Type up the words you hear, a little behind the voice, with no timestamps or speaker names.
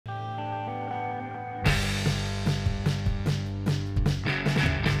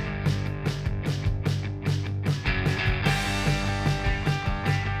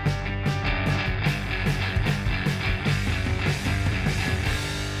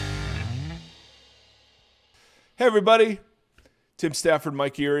Hey, everybody. Tim Stafford,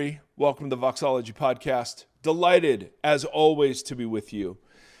 Mike Erie. Welcome to the VOXOLOGY podcast. Delighted, as always, to be with you.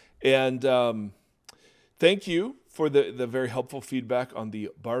 And thank you for the very helpful feedback on the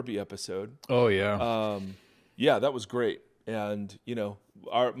Barbie episode. Oh, yeah. Yeah, that was great. And, you know,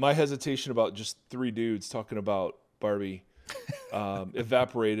 my hesitation about just three dudes talking about Barbie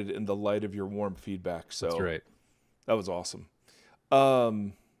evaporated in the light of your warm feedback. So That's right. that was awesome.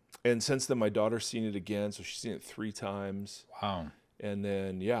 And since then, my daughter's seen it again, so she's seen it 3 times. Wow. And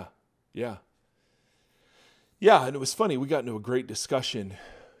then, yeah. And it was funny. We got into a great discussion.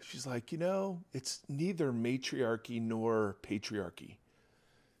 She's like, it's neither matriarchy nor patriarchy.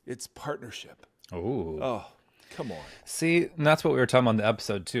 It's partnership. Oh, come on. See, and that's what we were talking about in the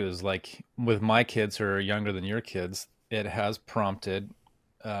episode, too, is like with my kids who are younger than your kids, it has prompted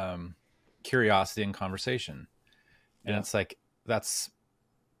curiosity and conversation. And it's like, that's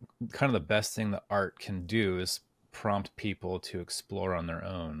kind of the best thing that art can do is prompt people to explore on their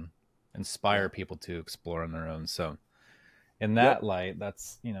own, inspire people to explore on their own. So in that light,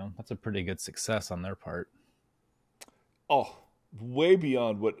 that's a pretty good success on their part. Oh, way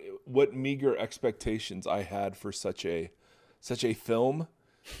beyond what meager expectations I had for such a film.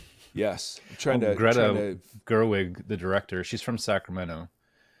 Yes. I'm trying to Greta Gerwig, the director, she's from Sacramento.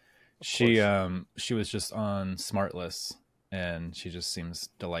 She was just on Smartless, and she just seems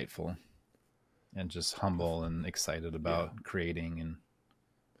delightful and just humble and excited about creating. And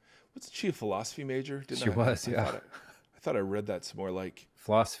wasn't she a philosophy major? She was. I thought I read that somewhere, like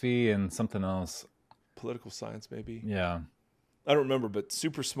philosophy and something else. Political science, maybe. Yeah. I don't remember, but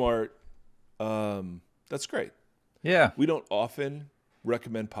super smart. That's great. Yeah. We don't often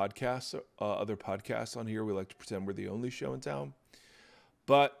recommend podcasts, other podcasts on here. We like to pretend we're the only show in town.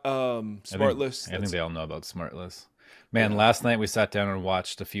 But Smartless. I think they all know about Smartless. Man, last night we sat down and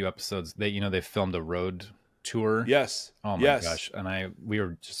watched a few episodes. They filmed a road tour. Yes. Oh my gosh. And my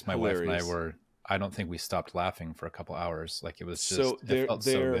wife and I were, I don't think we stopped laughing for a couple hours. Like it was just, it felt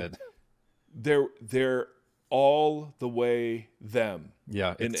so good. They're all the way them.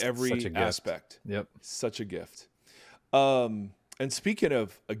 Yeah. In every aspect. Yep. Such a gift. And speaking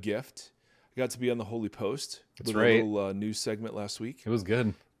of a gift, I got to be on the Holy Post. That's right. A little news segment last week. It was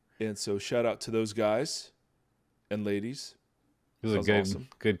good. And so shout out to those guys and ladies. It was awesome.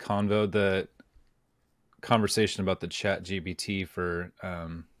 Good convo. The conversation about the Chat GBT for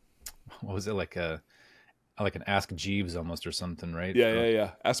what was it, like an Ask Jeeves almost or something, right?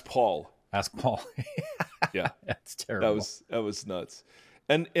 Yeah. Ask Paul. Yeah. That's terrible. That was nuts.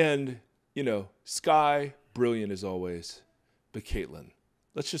 And Sky, brilliant as always. But Caitlin,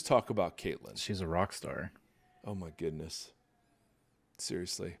 let's just talk about Caitlin. She's a rock star. Oh my goodness.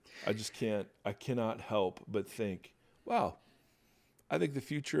 Seriously. I cannot help but think, wow, I think the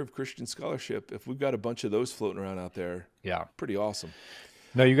future of Christian scholarship, if we've got a bunch of those floating around out there, pretty awesome.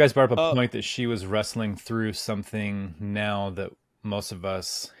 No, you guys brought up a point that she was wrestling through something now that most of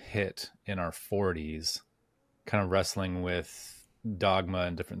us hit in our 40s, kind of wrestling with dogma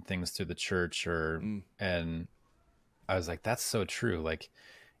and different things through the church and I was like, that's so true. Like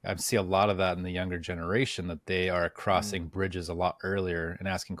I see a lot of that in the younger generation, that they are crossing bridges a lot earlier and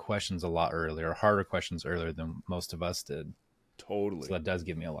asking questions a lot earlier, harder questions earlier than most of us did. Totally. So that does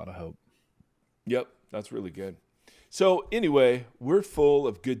give me a lot of hope. Yep. That's really good. So anyway, we're full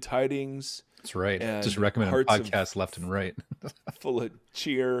of good tidings. That's right. Just recommending podcasts left and right. Full of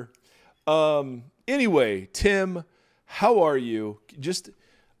cheer. Anyway, Tim, how are you?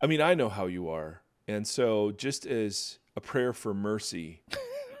 I know how you are. And so just as a prayer for mercy,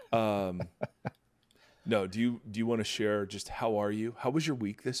 no, do you want to share just how are you? How was your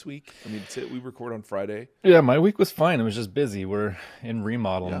week this week? I mean, we record on Friday. Yeah, my week was fine. It was just busy. We're in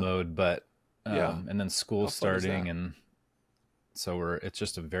remodel mode, but and then school starting, and so it's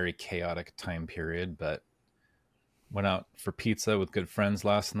just a very chaotic time period. But went out for pizza with good friends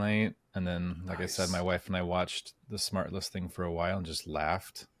last night, and then, like I said, my wife and I watched the Smartless thing for a while and just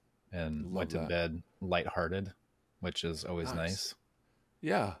laughed and went to bed lighthearted, which is always nice.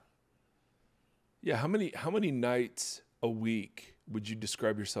 Yeah. Yeah. How many nights a week would you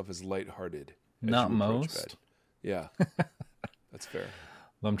describe yourself as lighthearted? Not most. Yeah. That's fair.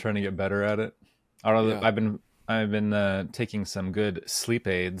 I'm trying to get better at it. I don't know. I've been taking some good sleep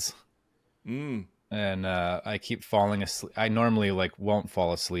aids. And I keep falling asleep. I normally won't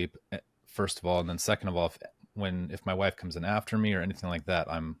fall asleep, first of all, and then second of all, if my wife comes in after me or anything like that,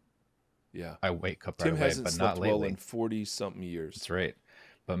 I wake up right away. Tim hasn't but slept not lately. well in 40-something years. That's right.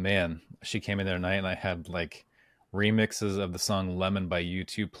 But man, she came in there tonight and I had remixes of the song Lemon by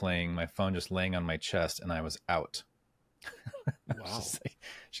U2 playing, my phone just laying on my chest, and I was out. Wow.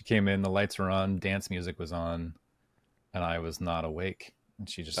 She came in, the lights were on, dance music was on. and I was not awake. And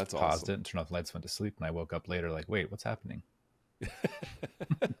she just That's paused awesome. it and turned off the lights, went to sleep. And I woke up later like, wait, what's happening? So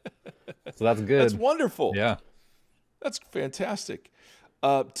that's good. That's wonderful. Yeah. That's fantastic.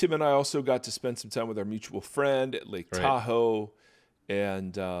 Tim and I also got to spend some time with our mutual friend at Lake Tahoe,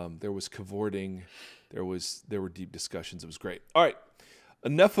 and there was cavorting. There were deep discussions. It was great. All right,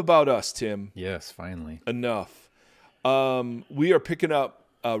 enough about us, Tim. Yes, finally. Enough. We are picking up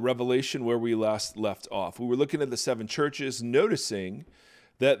Revelation where we last left off. We were looking at the 7 churches, noticing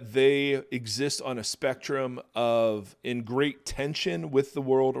that they exist on a spectrum of in great tension with the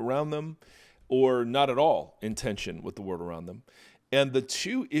world around them, or not at all in tension with the world around them. And the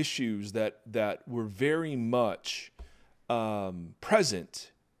 2 issues that were very much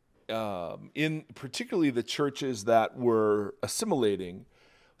present in particularly the churches that were assimilating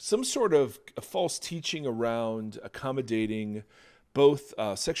some sort of a false teaching around accommodating both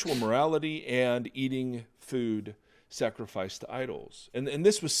sexual morality and eating food sacrificed to idols. And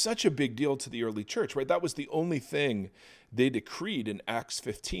this was such a big deal to the early church, right? That was the only thing they decreed in Acts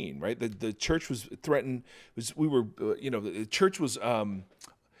 15, right? The church was threatened. The church was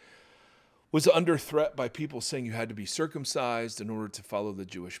under threat by people saying you had to be circumcised in order to follow the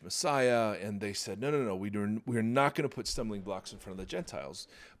Jewish Messiah. And they said, no, we're not going to put stumbling blocks in front of the Gentiles.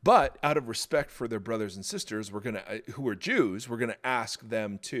 But out of respect for their brothers and sisters, who are Jews, we're going to ask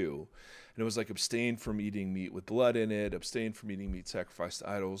them too. And it was like abstain from eating meat with blood in it, abstain from eating meat sacrificed to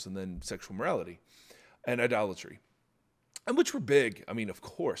idols, and then sexual morality and idolatry. And which were big, I mean, of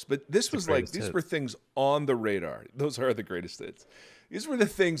course. But this was like, these were things on the radar. Those are the greatest hits. These were the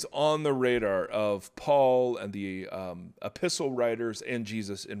things on the radar of Paul and the epistle writers and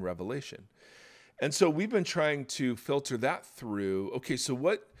Jesus in Revelation. And so we've been trying to filter that through. Okay, so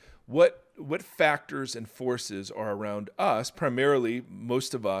what factors and forces are around us? Primarily,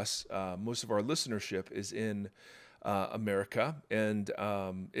 most of our listenership is in America, and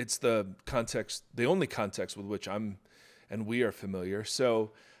it's the only context with which we are familiar.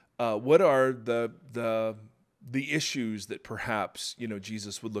 So, what are the issues that perhaps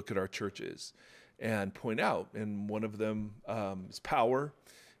Jesus would look at our churches and point out? And one of them is power,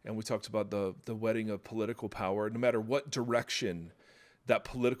 and we talked about the wedding of political power. No matter what direction that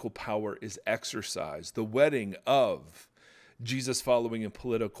political power is exercised, the wedding of Jesus following in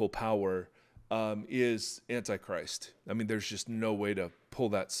political power is Antichrist. I mean, there's just no way to pull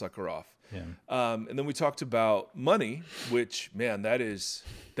that sucker off. Yeah. And then we talked about money, which, man, that is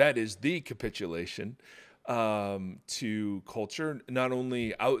the capitulation to culture, not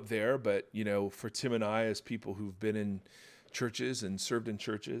only out there, but for Tim and I as people who've been in churches and served in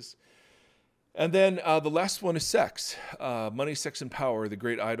churches. And then the last one is sex. Money, sex, and power, the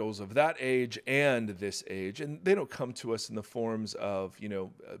great idols of that age and this age. And they don't come to us in the forms of,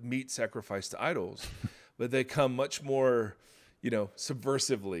 meat sacrificed to idols, but they come much more,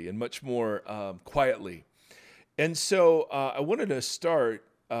 subversively and much more quietly. And so I wanted to start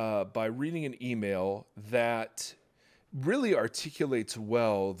by reading an email that really articulates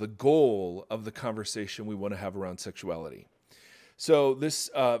well the goal of the conversation we want to have around sexuality. So this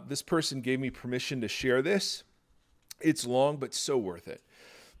person gave me permission to share this. It's long, but so worth it.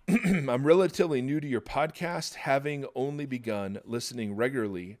 I'm relatively new to your podcast, having only begun listening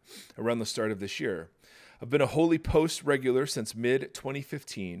regularly around the start of this year. I've been a Holy Post regular since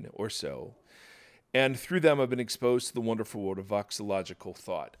mid-2015 or so, and through them I've been exposed to the wonderful world of voxological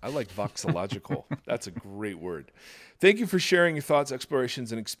thought. I like voxological. That's a great word. Thank you for sharing your thoughts,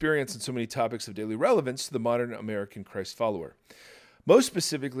 explorations, and experience on so many topics of daily relevance to the modern American Christ follower. Most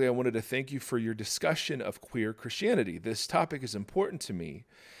specifically, I wanted to thank you for your discussion of queer Christianity. This topic is important to me.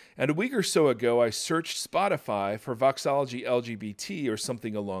 And a week or so ago, I searched Spotify for Voxology LGBT or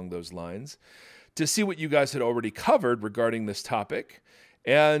something along those lines to see what you guys had already covered regarding this topic.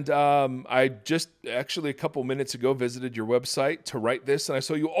 And I just actually a couple minutes ago visited your website to write this, and I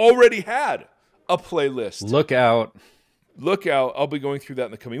saw you already had a playlist. Look out. I'll be going through that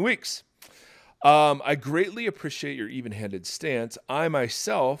in the coming weeks. I greatly appreciate your even-handed stance. I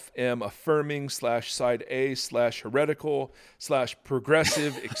myself am affirming /side A /heretical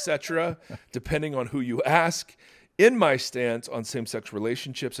 /progressive, etc., depending on who you ask, in my stance on same-sex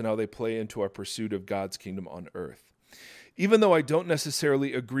relationships and how they play into our pursuit of God's kingdom on earth. Even though I don't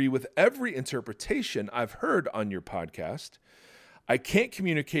necessarily agree with every interpretation I've heard on your podcast, I can't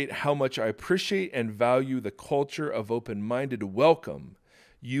communicate how much I appreciate and value the culture of open-minded welcome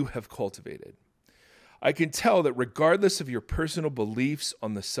you have cultivated. I can tell that regardless of your personal beliefs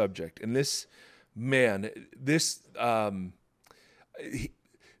on the subject, and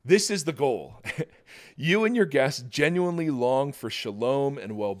This is the goal. You and your guests genuinely long for shalom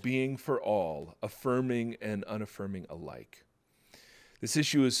and well-being for all, affirming and unaffirming alike. This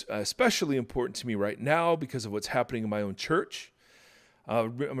issue is especially important to me right now because of what's happening in my own church.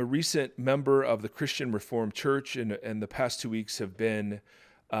 I'm a recent member of the Christian Reformed Church, and the past 2 weeks have been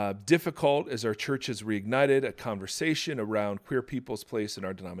difficult as our church has reignited a conversation around queer people's place in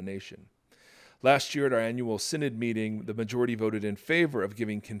our denomination. Last year at our annual synod meeting, the majority voted in favor of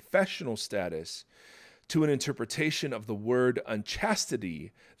giving confessional status to an interpretation of the word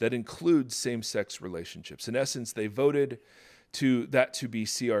unchastity that includes same-sex relationships. In essence, they voted to be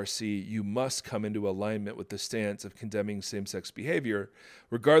CRC. You must come into alignment with the stance of condemning same-sex behavior,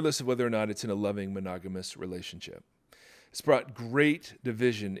 regardless of whether or not it's in a loving monogamous relationship. It's brought great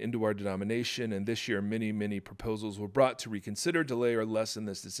division into our denomination, and this year many, many proposals were brought to reconsider, delay, or lessen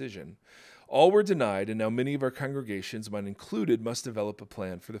this decision. All were denied, and now many of our congregations, mine included, must develop a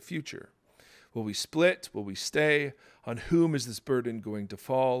plan for the future. Will we split? Will we stay? On whom is this burden going to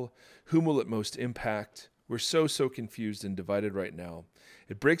fall? Whom will it most impact? We're so confused and divided right now.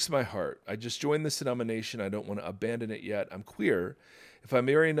 It breaks my heart. I just joined this denomination. I don't want to abandon it yet. I'm queer. If I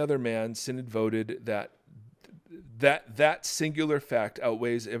marry another man, synod voted that singular fact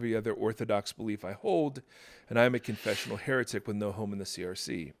outweighs every other orthodox belief I hold, and I am a confessional heretic with no home in the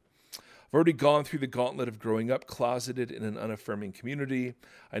CRC. I've already gone through the gauntlet of growing up closeted in an unaffirming community.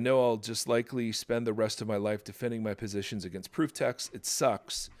 I know I'll just likely spend the rest of my life defending my positions against proof texts. It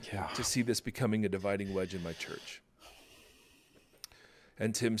sucks to see this becoming a dividing wedge in my church.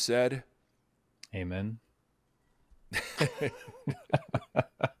 And Tim said, Amen.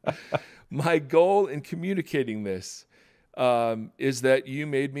 My goal in communicating this is that you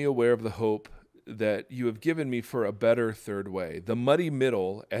made me aware of the hope that you have given me for a better third way. The muddy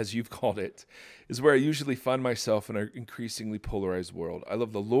middle, as you've called it, is where I usually find myself in our increasingly polarized world. I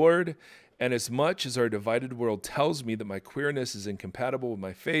love the Lord, and as much as our divided world tells me that my queerness is incompatible with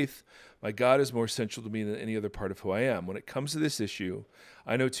my faith, my God is more essential to me than any other part of who I am. When it comes to this issue,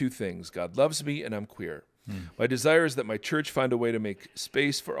 I know two things. God loves me, and I'm queer. My desire is that my church find a way to make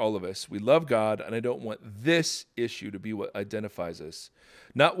space for all of us. We love God, and I don't want this issue to be what identifies us,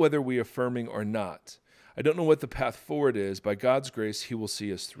 not whether we are affirming or not. I don't know what the path forward is. By God's grace, he will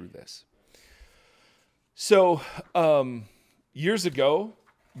see us through this. So years ago,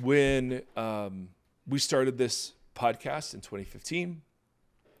 when we started this podcast in 2015,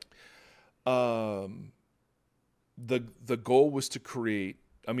 the goal was to create,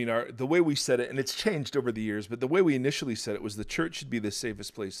 the way we said it, and it's changed over the years, but the way we initially said it was the church should be the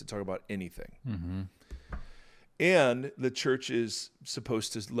safest place to talk about anything. Mm-hmm. And the church is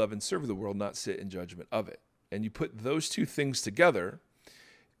supposed to love and serve the world, not sit in judgment of it. And you put those two things together,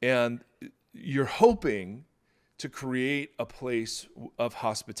 and you're hoping to create a place of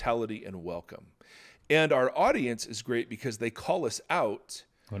hospitality and welcome. And our audience is great because they call us out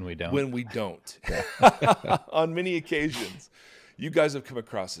when we don't. On many occasions. You guys have come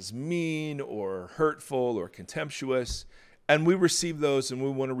across as mean or hurtful or contemptuous, and we receive those, and we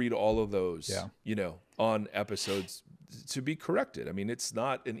want to read all of those, on episodes to be corrected. It's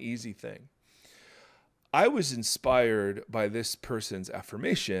not an easy thing. I was inspired by this person's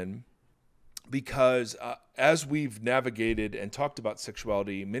affirmation because as we've navigated and talked about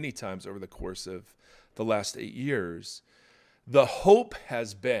sexuality many times over the course of the last 8 years, the hope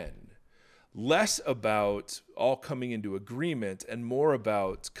has been less about all coming into agreement and more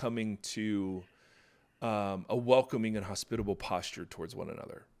about coming to a welcoming and hospitable posture towards one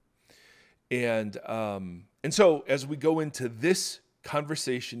another. And so as we go into this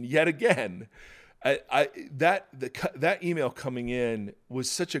conversation yet again, that email coming in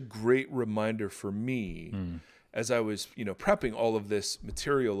was such a great reminder for me as I was, prepping all of this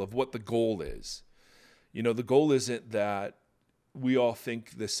material of what the goal is. The goal isn't that we all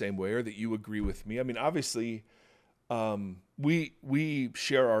think the same way or that you agree with me. Obviously, we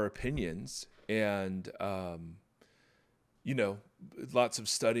share our opinions, and lots of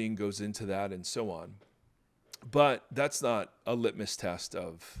studying goes into that and so on. But that's not a litmus test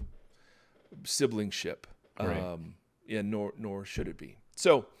of siblingship, right. Nor should it be.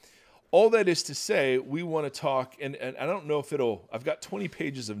 So all that is to say, we want to talk, and I don't know if I've got 20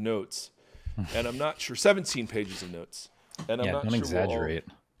 pages of notes, and I'm not sure, 17 pages of notes. And I'm not don't sure exaggerate.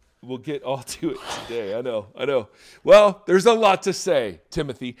 We'll get all to it today. I know. Well, there's a lot to say,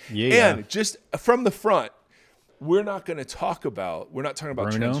 Timothy. Yeah. And just from the front, we're not talking about Bruno?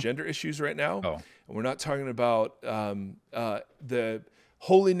 transgender issues right now. Oh. And we're not talking about the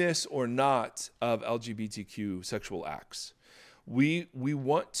holiness or not of LGBTQ sexual acts. We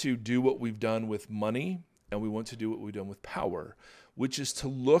want to do what we've done with money, and we want to do what we've done with power. which is to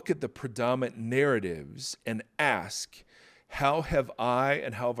look at the predominant narratives and ask, how have I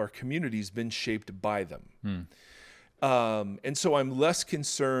and how have our communities been shaped by them? And so I'm less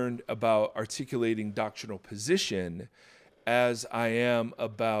concerned about articulating doctrinal position as I am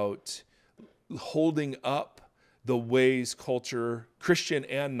about holding up the ways culture, Christian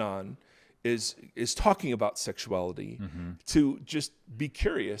and non, is talking about sexuality, to just be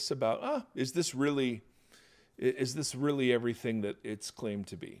curious about, is this really everything that it's claimed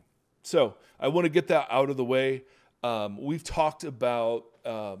to be? So I want to get that out of the way. We've talked about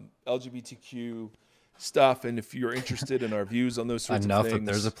LGBTQ stuff, and if you're interested in our views on those sorts of things, that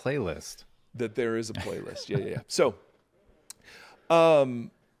there's a playlist. That there is a playlist. Yeah. So,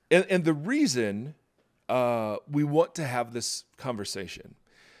 and the reason we want to have this conversation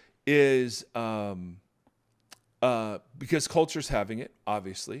is because culture's having it.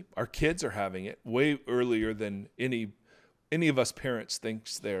 Obviously, our kids are having it way earlier than any of us parents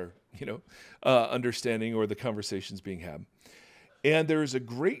thinks they're understanding or the conversations being had. And there's a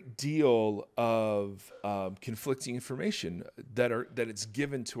great deal of conflicting information that it's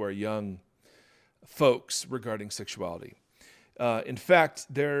given to our young folks regarding sexuality. In fact,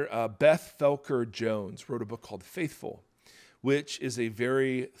 Beth Felker Jones wrote a book called Faithful, which is a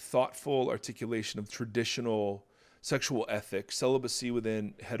very thoughtful articulation of traditional sexual ethics, celibacy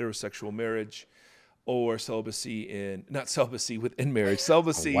within heterosexual marriage, or celibacy within marriage.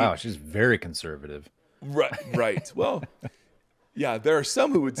 Celibacy. Oh, wow, she's very conservative. Right. Well, yeah, there are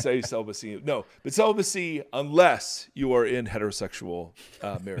some who would say celibacy. No, but celibacy unless you are in heterosexual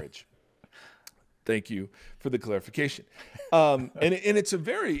marriage. Thank you for the clarification. And it's a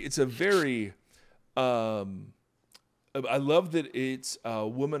very. I love that it's a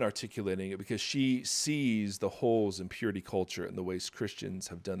woman articulating it because she sees the holes in purity culture and the ways Christians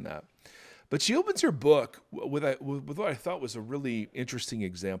have done that. But she opens her book with what I thought was a really interesting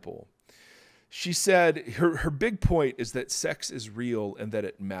example. She said her big point is that sex is real and that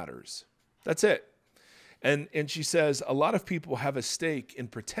it matters. That's it. And she says a lot of people have a stake in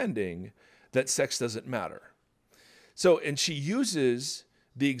pretending that sex doesn't matter. So, and she uses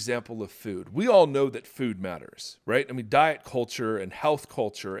the example of food. We all know that food matters, right? I mean, diet culture and health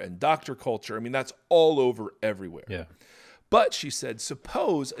culture and doctor culture, I mean, that's all over everywhere. Yeah. But she said,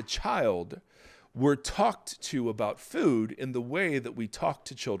 suppose a child were talked to about food in the way that we talk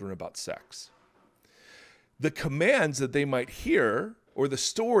to children about sex. The commands that they might hear or the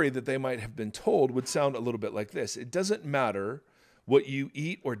story that they might have been told would sound a little bit like this. It doesn't matter what you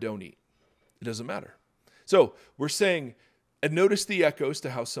eat or don't eat. It doesn't matter. So we're saying, and notice the echoes to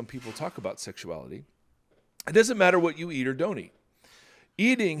how some people talk about sexuality. It doesn't matter what you eat or don't eat.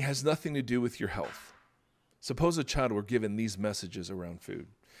 Eating has nothing to do with your health. Suppose a child were given these messages around food.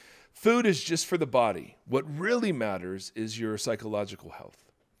 Food is just for the body. What really matters is your psychological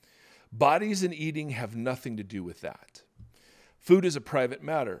health. Bodies and eating have nothing to do with that. Food is a private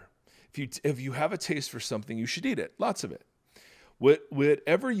matter. If you have a taste for something, you should eat it, lots of it.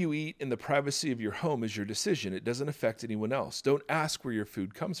 Whatever you eat in the privacy of your home is your decision. It doesn't affect anyone else. Don't ask where your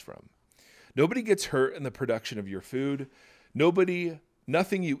food comes from. Nobody gets hurt in the production of your food.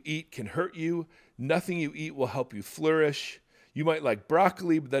 Nothing you eat can hurt you. Nothing you eat will help you flourish. You might like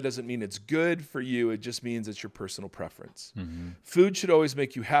broccoli, but that doesn't mean it's good for you. It just means it's your personal preference. Mm-hmm. Food should always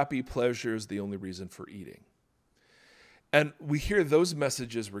make you happy. Pleasure is the only reason for eating. And we hear those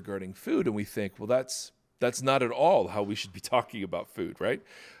messages regarding food and we think, well, that's not at all how we should be talking about food, right?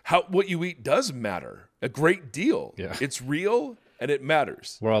 What you eat does matter a great deal. Yeah. It's real and it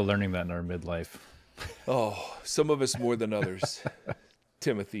matters. We're all learning that in our midlife. Oh, some of us more than others,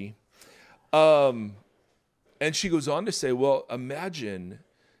 Timothy. And she goes on to say, well, imagine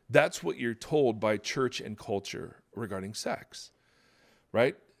that's what you're told by church and culture regarding sex,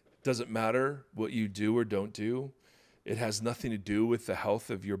 right? Doesn't matter what you do or don't do. It has nothing to do with the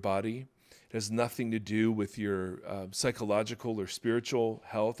health of your body. It has nothing to do with your psychological or spiritual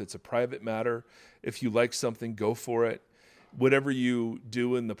health. It's a private matter. If you like something, go for it. Whatever you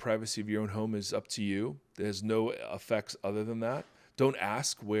do in the privacy of your own home is up to you. There's no effects other than that. Don't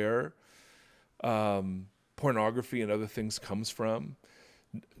ask where pornography and other things comes from.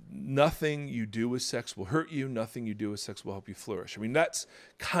 Nothing you do with sex will hurt you. Nothing you do with sex will help you flourish. I mean, that's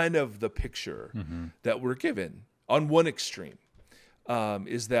kind of the picture that we're given. On one extreme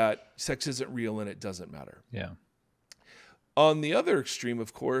is that sex isn't real and it doesn't matter. Yeah. On the other extreme,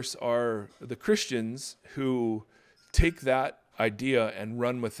 of course, are the Christians who take that idea and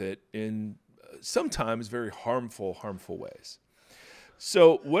run with it in sometimes very harmful ways.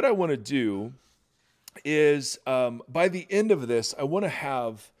 So what I want to do is by the end of this, I want to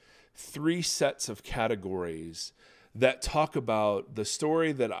have 3 sets of categories that talk about the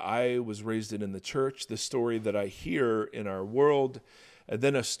story that I was raised in the church, the story that I hear in our world, and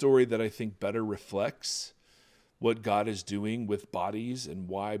then a story that I think better reflects what God is doing with bodies and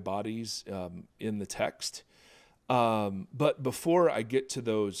why bodies in the text. But before I get to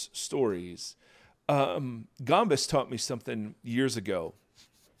those stories, Gombis taught me something years ago.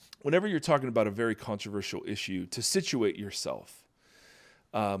 Whenever you're talking about a very controversial issue, to situate yourself.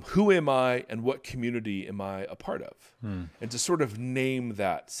 Who am I and what community am I a part of? And to sort of name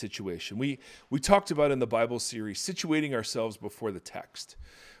that situation. We talked about in the Bible series, situating ourselves before the text,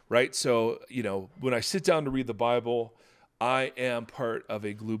 right? So, when I sit down to read the Bible, I am part of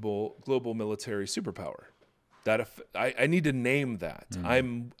a global military superpower. I need to name that. I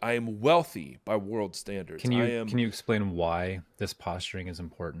am wealthy by world standards. Can you explain why this posturing is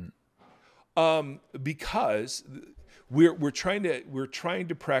important? Because we're trying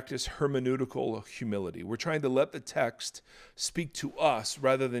to practice hermeneutical humility. We're trying to let the text speak to us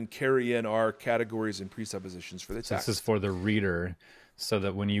rather than carry in our categories and presuppositions for the text. This is for the reader, so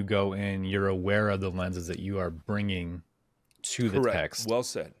that when you go in, you're aware of the lenses that you are bringing to the text. Well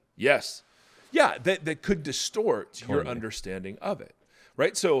said. Yes. Yeah, that could distort your understanding of it,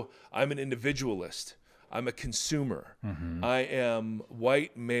 right? So I'm an individualist. I'm a consumer. I am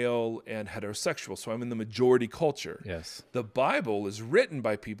white, male, and heterosexual. So I'm in the majority culture. Yes. The Bible is written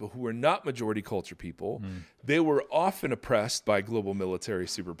by people who are not majority culture people. They were often oppressed by global military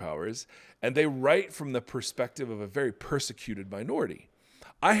superpowers, and they write from the perspective of a very persecuted minority.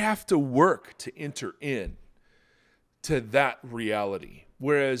 I have to work to enter in to that reality,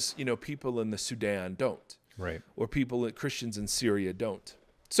 whereas people in the Sudan don't, right? Or Christians in Syria don't.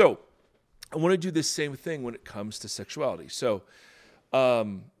 So I want to do the same thing when it comes to sexuality. So,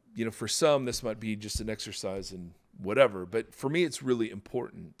 for some, this might be just an exercise in whatever, but for me, it's really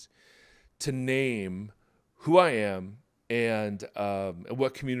important to name who I am and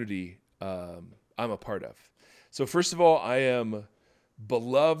what community I'm a part of. So first of all, I am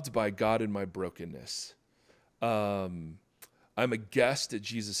beloved by God in my brokenness. I'm a guest at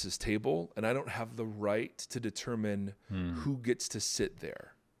Jesus's table, and I don't have the right to determine who gets to sit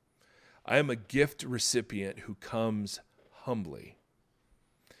there. I am a gift recipient who comes humbly.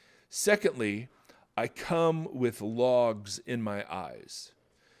 Secondly, I come with logs in my eyes.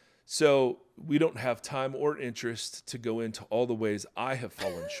 So we don't have time or interest to go into all the ways I have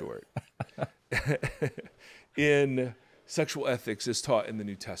fallen short in sexual ethics as taught in the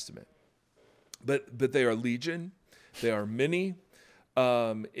New Testament. But they are legion, they are many,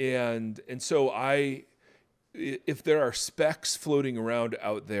 and so if there are specks floating around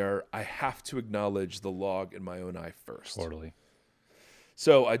out there, I have to acknowledge the log in my own eye first. Totally.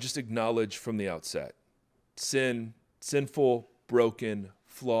 So I just acknowledge from the outset, sinful, broken,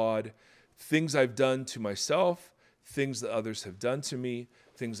 flawed, things I've done to myself, things that others have done to me,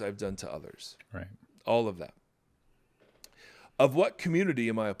 things I've done to others. Right. All of that. Of what community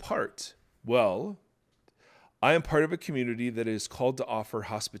am I a part? Well, I am part of a community that is called to offer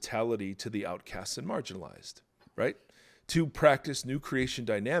hospitality to the outcasts and marginalized, right? To practice new creation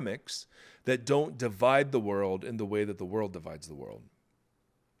dynamics that don't divide the world in the way that the world divides the world.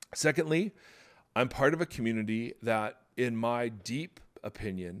 Secondly, I'm part of a community that, in my deep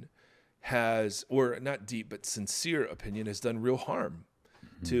opinion, has, or not deep, but sincere opinion, has done real harm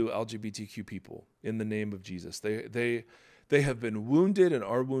to LGBTQ people in the name of Jesus. They have been wounded and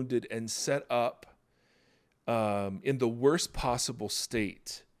are wounded and set up in the worst possible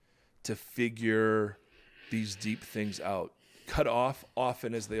state to figure these deep things out, cut off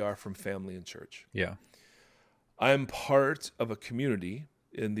often as they are from family and church. Yeah. I'm part of a community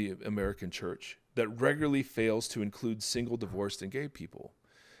in the American church that regularly fails to include single, divorced, and gay people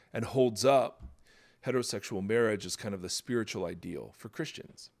and holds up heterosexual marriage as kind of the spiritual ideal for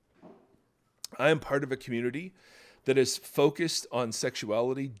Christians. I am part of a community that is focused on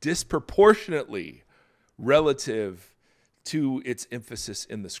sexuality disproportionately relative to its emphasis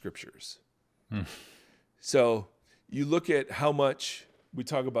in the scriptures. So you look at how much we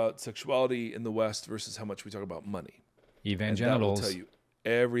talk about sexuality in the West versus how much we talk about money. Evangelicals. And that will tell you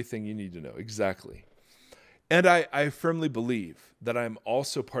everything you need to know. Exactly. And I firmly believe that I'm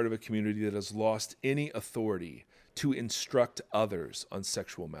also part of a community that has lost any authority to instruct others on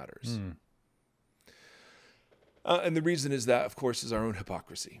sexual matters. And the reason is that, of course, is our own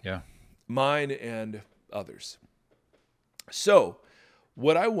hypocrisy. Yeah. Mine and others. So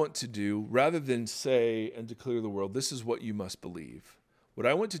what I want to do, rather than say and declare to the world, this is what you must believe, what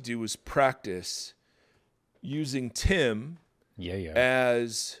I want to do is practice using Tim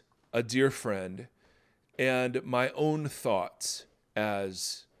as a dear friend and my own thoughts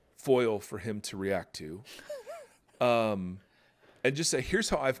as foil for him to react to, and just say, here's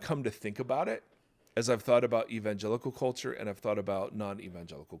how I've come to think about it as I've thought about evangelical culture and I've thought about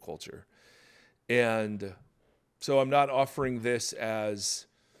non-evangelical culture. And so I'm not offering this as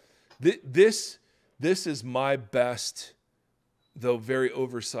this is my best, though very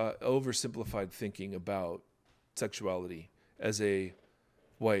oversimplified thinking about sexuality as a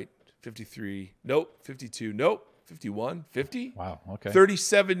white 52, 51, 50? Wow, okay.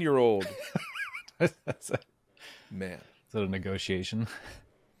 37-year-old. Man. Is that a negotiation?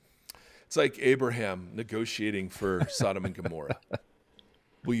 It's like Abraham negotiating for Sodom and Gomorrah.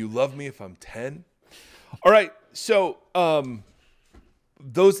 Will you love me if I'm 10? All right, so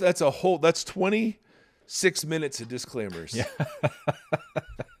that's 26 minutes of disclaimers. Yeah.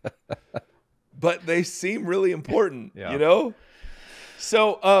 But they seem really important, Yeah. you know?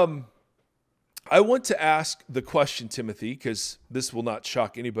 So I want to ask the question, Timothy, because this will not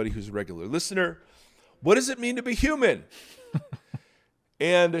shock anybody who's a regular listener. What does it mean to be human?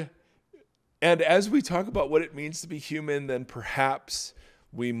 And as we talk about what it means to be human, then perhaps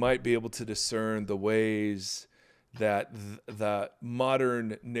we might be able to discern the ways that the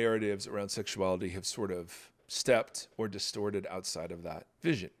modern narratives around sexuality have sort of stepped or distorted outside of that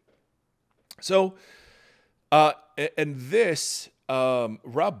vision. So, and this,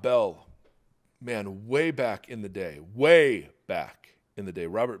 Rob Bell, man, way back in the day,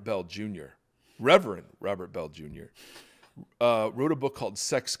 Robert Bell Jr., Reverend Robert Bell Jr., wrote a book called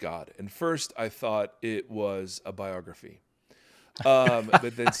Sex God. And first I thought it was a biography.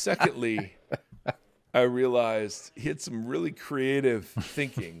 But then secondly, I realized he had some really creative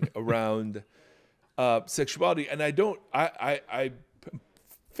thinking around sexuality. And I'm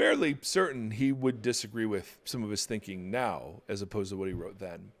fairly certain he would disagree with some of his thinking now as opposed to what he wrote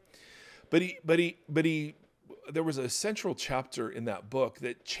then. But there was a central chapter in that book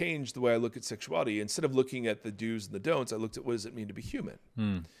that changed the way I look at sexuality. Instead of looking at the do's and the don'ts, I looked at what does it mean to be human.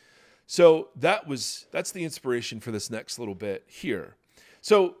 So that's the inspiration for this next little bit here.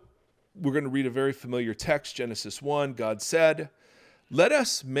 So we're going to read a very familiar text, Genesis 1. God said, "Let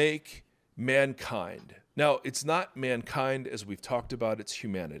us make mankind." Now, it's not mankind as we've talked about, it's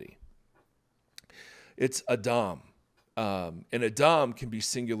humanity. It's Adam. And Adam can be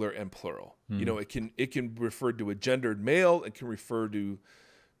singular and plural. You know, it can refer to a gendered male. It can refer to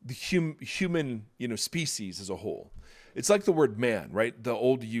the human, species as a whole. It's like the word man, right? The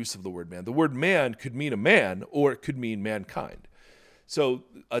old use of the word man. The word man could mean a man or it could mean mankind. So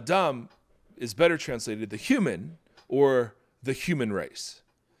Adam is better translated the human or the human race.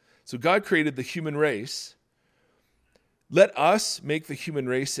 So God created the human race. Let us make the human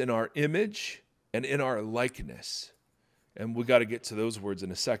race in our image and in our likeness. And we got to get to those words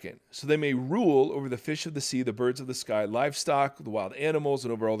in a second. So they may rule over the fish of the sea, the birds of the sky, livestock, the wild animals,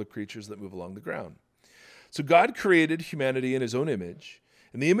 and over all the creatures that move along the ground. So God created humanity in his own image.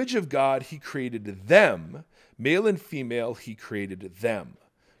 In the image of God, he created them. Male and female, he created them.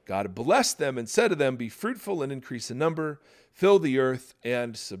 God blessed them and said to them, "Be fruitful and increase in number, fill the earth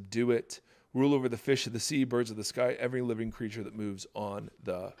and subdue it. Rule over the fish of the sea, birds of the sky, every living creature that moves on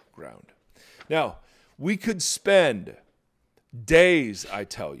the ground." Now, we could spend days, I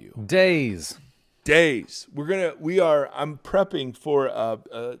tell you. Days. I'm prepping for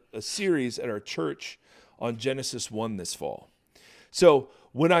a series at our church on Genesis 1 this fall. So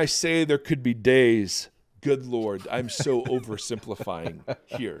when I say there could be days, good Lord, I'm so oversimplifying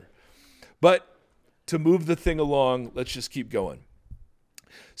here. But to move the thing along, let's just keep going.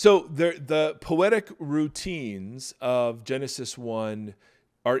 So the poetic routines of Genesis 1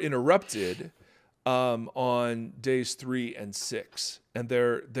 are interrupted on days 3 and 6, and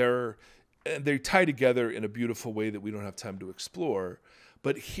they tie together in a beautiful way that we don't have time to explore.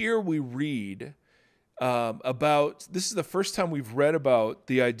 But here we read about, this is the first time we've read about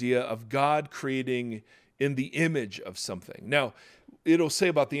the idea of God creating in the image of something. Now, it'll say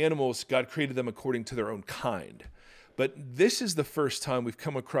about the animals, God created them according to their own kind. But this is the first time we've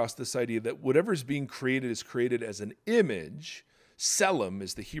come across this idea that whatever is being created is created as an image. Selim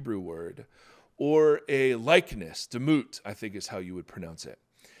is the Hebrew word, or a likeness. Demut, I think is how you would pronounce it.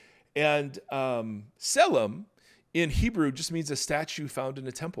 And Selim in Hebrew just means a statue found in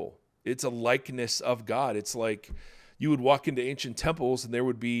a temple. It's a likeness of God. It's like you would walk into ancient temples and there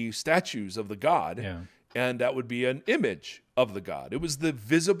would be statues of the God. Yeah. And that would be an image of the God. It was the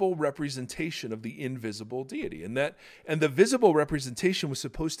visible representation of the invisible deity. And the visible representation was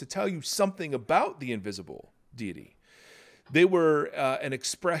supposed to tell you something about the invisible deity. They were an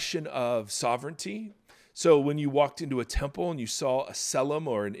expression of sovereignty. So when you walked into a temple and you saw a Selim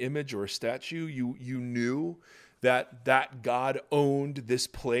or an image or a statue, you knew that God owned this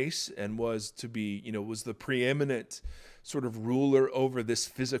place and was to be, was the preeminent sort of ruler over this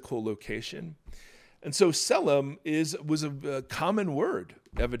physical location. And so Selim was a common word,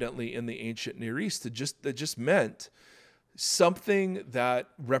 evidently, in the ancient Near East that just meant something that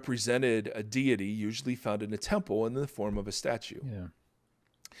represented a deity, usually found in a temple in the form of a statue. Yeah.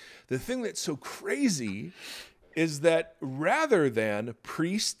 The thing that's so crazy is that rather than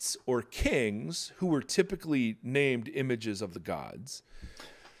priests or kings, who were typically named images of the gods,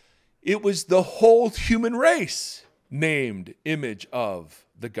 it was the whole human race named image of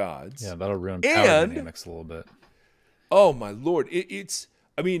the gods. Yeah, that'll ruin power dynamics a little bit. Oh my Lord.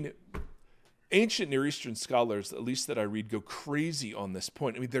 Ancient Near Eastern scholars, at least that I read, go crazy on this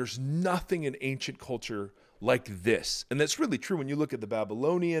point. I mean, there's nothing in ancient culture like this. And that's really true when you look at the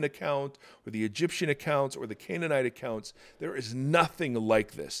Babylonian account or the Egyptian accounts or the Canaanite accounts. There is nothing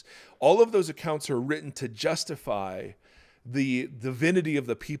like this. All of those accounts are written to justify the divinity of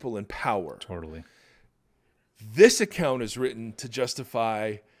the people in power. Totally. This account is written to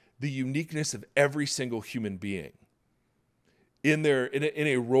justify the uniqueness of every single human being in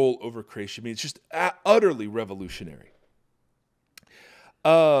a role over creation. I mean, it's just utterly revolutionary.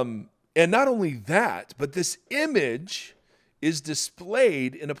 And not only that, but this image is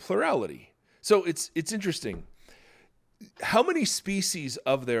displayed in a plurality. So it's interesting. How many species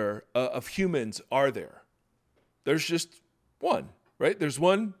of humans are there? There's just one, right? There's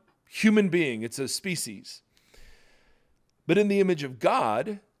one human being. It's a species. But in the image of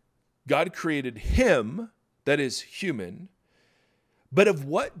God, God created him, that is human. But of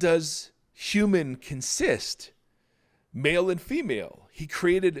what does human consist? Male and female. He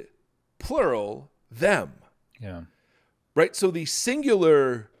created plural, them. Yeah. Right? So the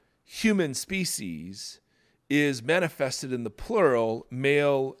singular human species is manifested in the plural,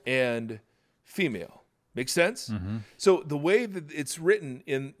 male and female. Makes sense? Mm-hmm. So the way that it's written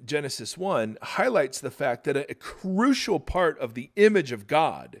in Genesis 1 highlights the fact that a crucial part of the image of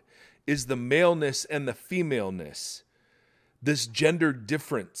God is the maleness and the femaleness, this gender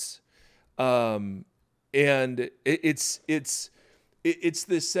difference. And it's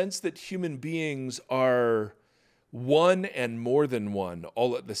this sense that human beings are one and more than one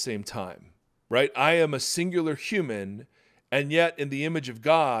all at the same time, right? I am a singular human, and yet in the image of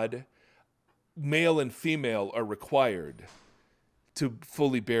God, male and female are required to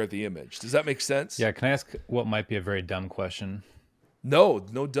fully bear the image. Does that make sense? Yeah. Can I ask what might be a very dumb question? No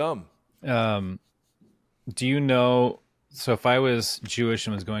dumb. Do you know, so if I was Jewish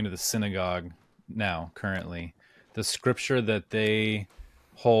and was going to the synagogue now, currently, the scripture that they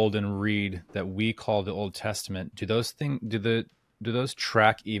hold and read that we call the Old Testament, do those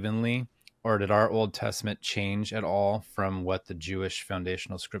track evenly, or did our Old Testament change at all from what the Jewish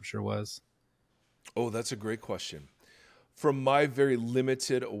foundational scripture was? Oh, that's a great question. From my very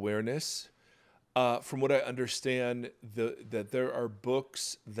limited awareness, from what I understand, that there are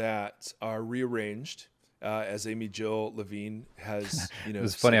books that are rearranged, as Amy Jill Levine has, It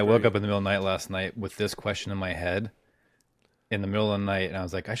was funny. I woke up in the middle of the night last night with this question in my head in the middle of the night, and I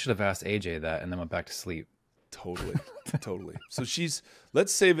was like, I should have asked AJ that, and then went back to sleep. Totally. So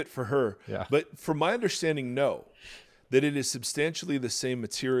let's save it for her. Yeah. But from my understanding, no, that it is substantially the same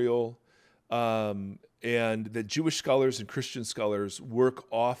material, and that Jewish scholars and Christian scholars work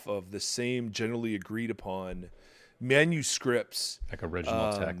off of the same generally agreed upon manuscripts. Like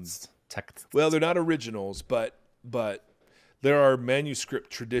original text. Well, they're not originals, but there are manuscript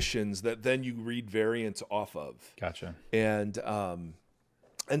traditions that then you read variants off of. Gotcha. And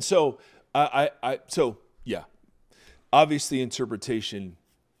so yeah, obviously interpretation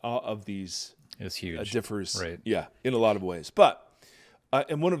of these is huge. Differs, right? Yeah, in a lot of ways. But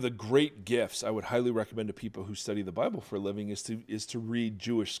and one of the great gifts I would highly recommend to people who study the Bible for a living is to read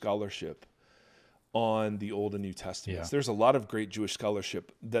Jewish scholarship on the Old and New Testaments. Yeah. There's a lot of great Jewish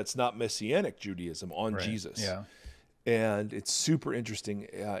scholarship that's not Messianic Judaism on Right. Jesus. Yeah. And it's super interesting.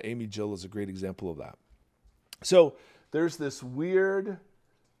 Amy Jill is a great example of that. So there's this weird,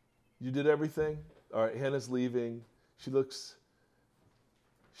 you did everything? All right, Hannah's leaving. She looks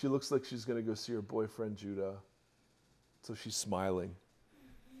like she's going to go see her boyfriend, Judah. So she's smiling.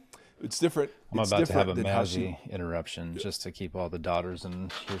 It's different. I'm It's about to have a different than how Mazzy interruption just to keep all the daughters,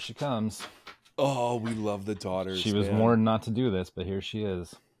 and here she comes. Oh, we love the daughters. She was man. warned not to do this, but here she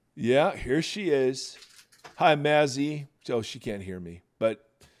is. Yeah, here she is. Hi, Mazzy. Oh, she can't hear me. But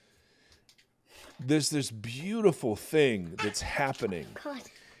there's this beautiful thing that's happening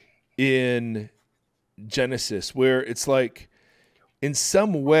in Genesis where it's like, in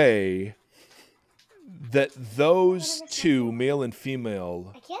some way, that those two, male and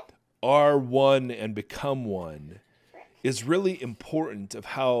female, are one and become one is really important of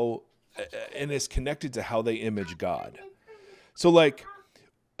how, and is connected to how they image God. So like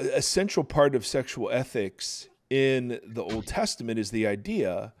a central part of sexual ethics in the Old Testament is the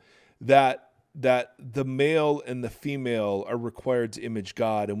idea that the male and the female are required to image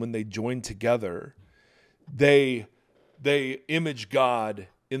God, and when they join together, they image God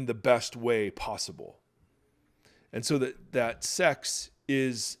in the best way possible. And so that sex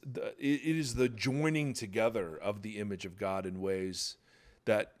is the joining together of the image of God in ways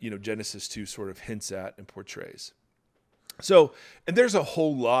that, Genesis 2 sort of hints at and portrays. So, and there's a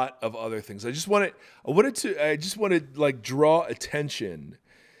whole lot of other things. I just wanted to draw attention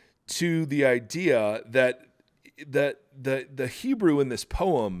to the idea that the Hebrew in this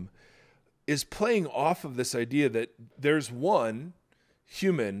poem is playing off of this idea that there's one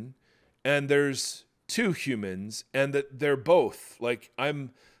human and there's two humans, and that they're both,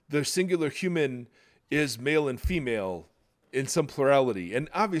 the singular human is male and female in some plurality. And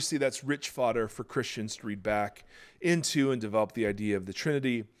obviously that's rich fodder for Christians to read back into and develop the idea of the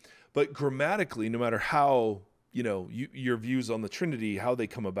Trinity. But grammatically, no matter how, your views on the Trinity, how they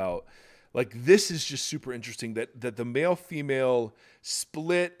come about, this is just super interesting that the male-female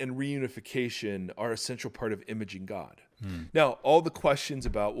split and reunification are a central part of imaging God. Now, all the questions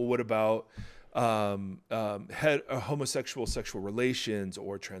about, what about homosexual sexual relations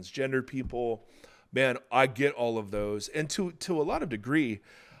or transgender people? Man, I get all of those. And to a lot of degree,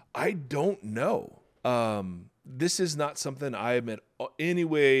 I don't know. This is not something I am in any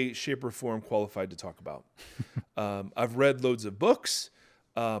way, shape, or form qualified to talk about. I've read loads of books,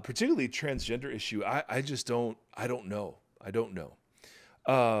 particularly transgender issue. I don't know.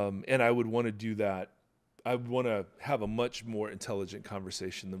 And I would want to do that. I want to have a much more intelligent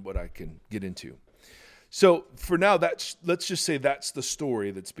conversation than what I can get into. So for now, let's just say that's the story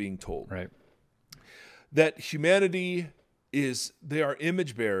that's being told. Right. That humanity they are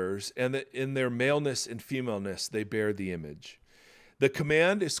image bearers, and that in their maleness and femaleness, they bear the image. The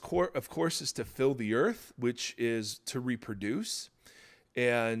command is, of course, is to fill the earth, which is to reproduce.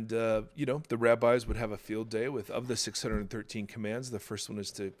 And, the rabbis would have a field day of the 613 commands. The first one is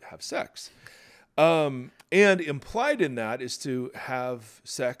to have sex. And implied in that is to have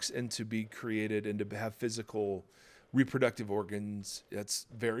sex and to be created and to have physical reproductive organs. That's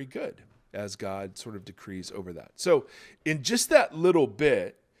very good, as God sort of decrees over that. So in just that little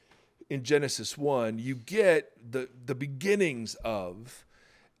bit in Genesis 1, you get the beginnings of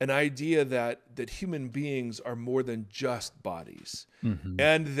an idea that human beings are more than just bodies. Mm-hmm.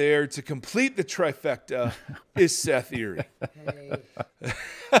 And there to complete the trifecta is Seth Erie. Hey.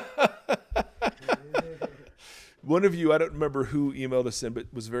 One of you, I don't remember who emailed us in,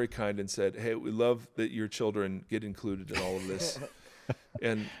 but was very kind and said, hey, we love that your children get included in all of this.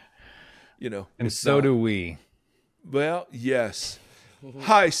 And, and so do we. Well, yes.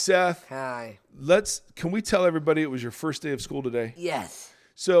 Hi, Seth. Hi. Can we tell everybody it was your first day of school today? Yes.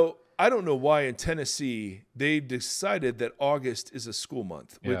 So I don't know why in Tennessee they decided that August is a school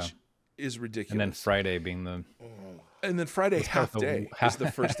month, which is ridiculous. And then Friday being Friday half day is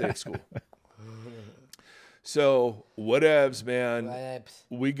the first day of school. So whatevs, man.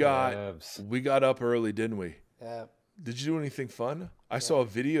 Whatevs. We got up early, didn't we? Yeah. Did you do anything fun? I saw a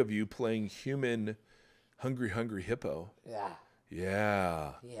video of you playing human hungry hippo. Yeah.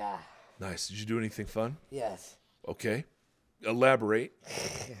 Yeah. Yeah. Nice. Did you do anything fun? Yes. Okay. Elaborate.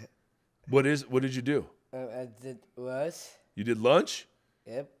 What did you do? I did was. You did lunch?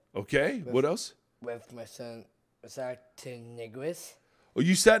 Yep. Okay. What else? With my son, Nicholas. Oh,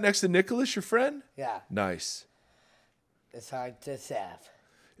 you sat next to Nicholas, your friend? Yeah. Nice. It's hard to Seth.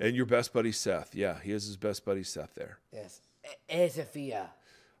 And your best buddy, Seth. Yeah, he has his best buddy, Seth, there. Yes. And Sophia.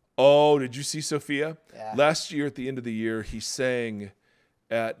 Oh, did you see Sophia? Yeah. Last year, at the end of the year, he sang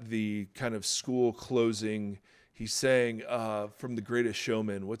at the kind of school closing. He sang from The Greatest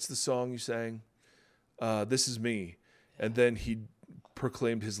Showman. What's the song you sang? This Is Me. And then he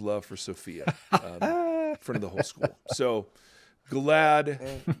proclaimed his love for Sophia in front of the whole school. So glad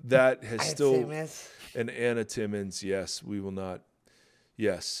that has still... And Anna Timmons, yes, we will not...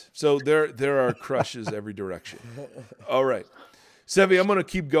 Yes. So there are crushes every direction. All right. Sevi, I'm going to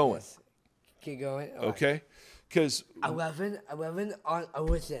keep going. Yes. Keep going. Okay? Because... 11 on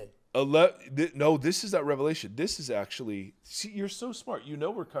Ocean. No, this is not Revelation. This is actually... See, you're so smart. You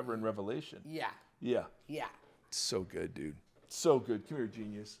know we're covering Revelation. Yeah. Yeah. Yeah. So good, dude. So good. Come here,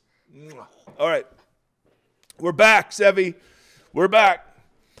 genius. All right. We're back, Sevi. We're back.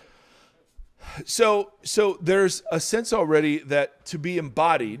 So there's a sense already that to be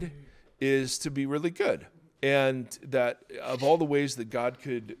embodied is to be really good. And that of all the ways that God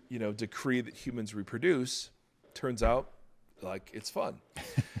could, decree that humans reproduce, turns out like it's fun.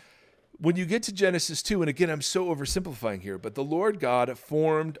 When you get to Genesis 2, and again, I'm so oversimplifying here, but the Lord God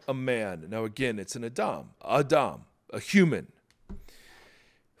formed a man. Now, again, it's an Adam, a human,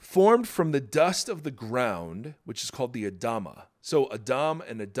 formed from the dust of the ground, which is called the Adama. So Adam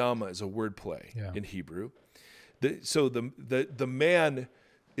and Adama is a wordplay in Hebrew. So the man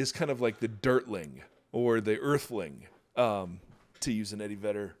is kind of like the dirtling or the earthling, to use an Eddie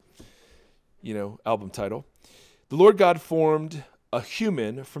Vedder, album title. The Lord God formed a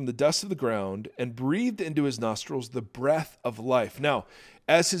human from the dust of the ground and breathed into his nostrils the breath of life. Now,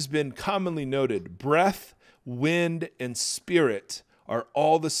 as has been commonly noted, breath, wind, and spirit are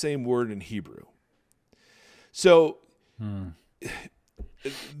all the same word in Hebrew. So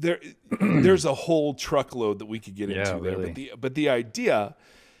there's a whole truckload that we could get into there. Really. But the idea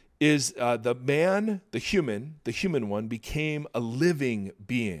is the human one, became a living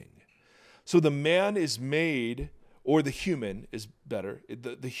being. So the man is made, or the human is better.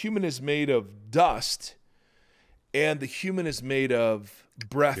 The human is made of dust, and the human is made of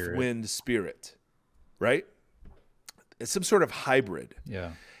breath, wind, spirit, right? It's some sort of hybrid.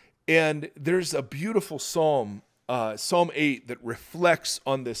 Yeah. And there's a beautiful Psalm 8, that reflects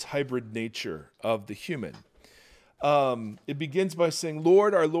on this hybrid nature of the human. It begins by saying,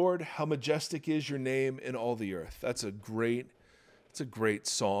 Lord, our Lord, how majestic is your name in all the earth. That's a great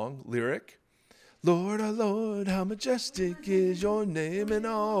song lyric. Lord, our Lord, how majestic is your name in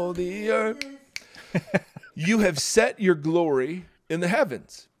all the earth. You have set your glory in the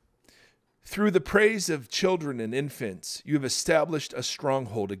heavens. Through the praise of children and infants, you have established a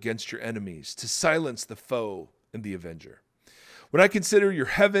stronghold against your enemies to silence the foe and the avenger. When I consider your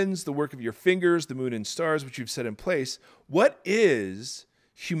heavens, the work of your fingers, the moon and stars, which you've set in place, what is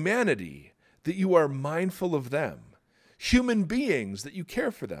humanity that you are mindful of them? Human beings that you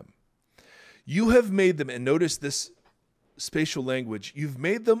care for them. You have made them, and notice this spatial language, you've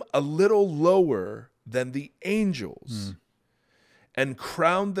made them a little lower than the angels and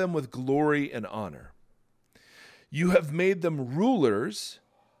crowned them with glory and honor. You have made them rulers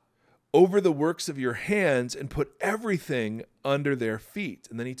over the works of your hands and put everything under their feet.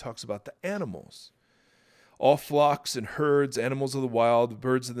 And then he talks about the animals. All flocks and herds, animals of the wild,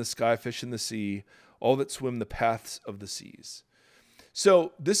 birds in the sky, fish in the sea, all that swim the paths of the seas.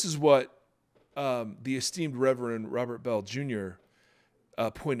 So this is what the esteemed Reverend Robert Bell Jr.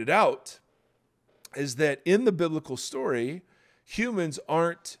 Pointed out, is that in the biblical story, humans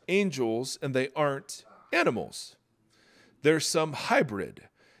aren't angels and they aren't animals. There's some hybrid.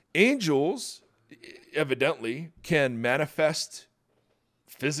 Angels, evidently, can manifest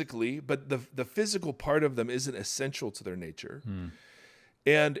physically, but the physical part of them isn't essential to their nature.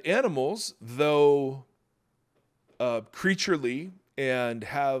 And animals, though creaturely and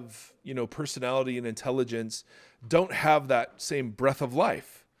have, personality and intelligence, don't have that same breath of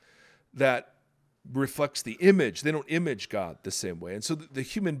life that reflects the image. They don't image God the same way. And so the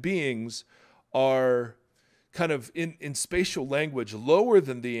human beings are kind of in spatial language lower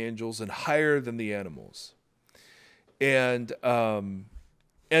than the angels and higher than the animals. And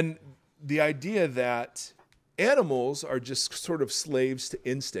the idea that animals are just sort of slaves to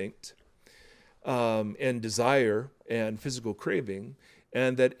instinct and desire and physical craving,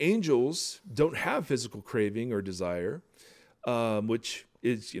 and that angels don't have physical craving or desire, which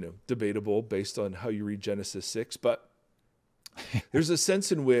is, debatable based on how you read Genesis 6. But there's a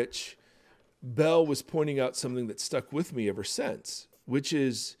sense in which Bell was pointing out something that stuck with me ever since, which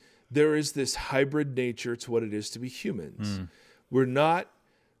is there is this hybrid nature to what it is to be humans. We're not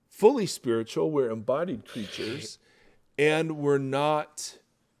fully spiritual, we're embodied creatures, and we're not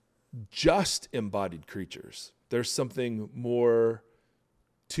just embodied creatures. There's something more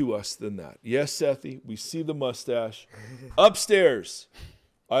to us than that. Yes, Sethi, we see the mustache. Upstairs.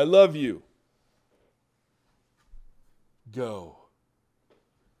 I love you. Go,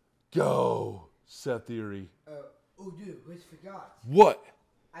 Seth Erie. Dude, we forgot. What?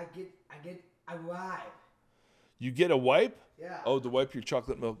 I get a wipe. You get a wipe? Yeah. Oh, to wipe your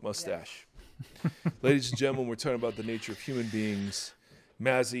chocolate milk mustache. Yeah. Ladies and gentlemen, we're talking about the nature of human beings,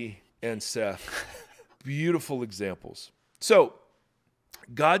 Mazzy and Seth. Beautiful examples. So,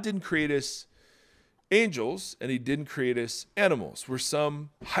 God didn't create us angels, and he didn't create us animals. We're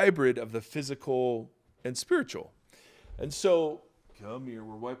some hybrid of the physical and spiritual. And so, come here,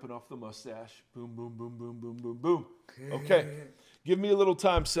 we're wiping off the mustache. Boom, boom, boom, boom, boom, boom, boom. Okay, give me a little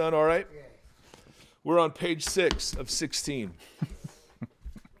time, son, all right? We're on page 6 of 16.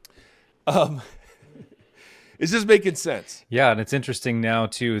 Is this making sense? Yeah, and it's interesting now,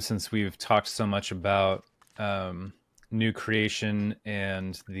 too, since we've talked so much about new creation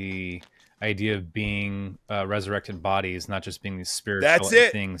and the idea of being resurrected bodies, not just being these spiritual That's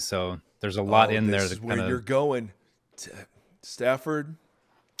it. things. So there's a lot in there This that is where kind you're of going. Stafford,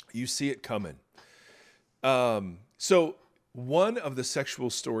 you see it coming. So one of the sexual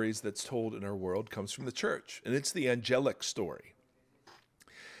stories that's told in our world comes from the church, and it's the angelic story.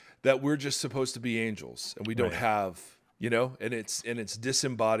 That we're just supposed to be angels, and we don't have, and it's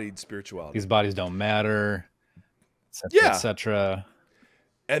disembodied spirituality. these bodies don't matter, et Yeah. cetera.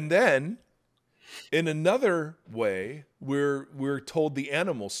 And then, in another way, we're told the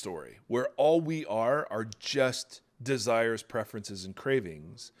animal story, where all we are just desires, preferences, and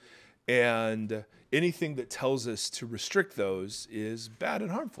cravings, and anything that tells us to restrict those is bad and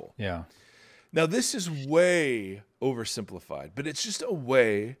harmful. Yeah. Now, this is way oversimplified, but it's just a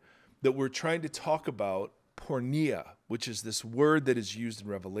way that we're trying to talk about porneia, which is this word that is used in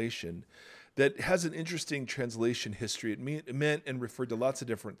Revelation that has an interesting translation history. It meant and referred to lots of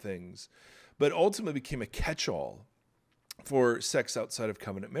different things, but ultimately became a catch-all for sex outside of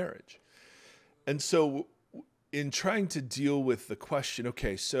covenant marriage. And so in trying to deal with the question,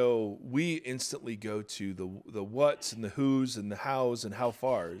 okay, so we instantly go to the whats and the whos and the hows and how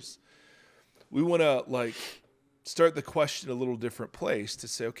fars. We want to start the question a little different place to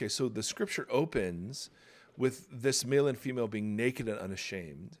say, okay, so the scripture opens with this male and female being naked and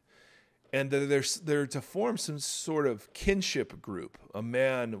unashamed, and they're to form some sort of kinship group. A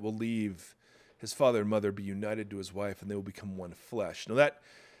man will leave his father and mother, be united to his wife, and they will become one flesh. Now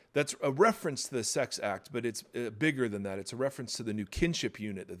that's a reference to the sex act, but it's bigger than that. It's a reference to the new kinship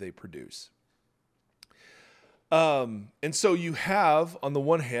unit that they produce. And so you have, on the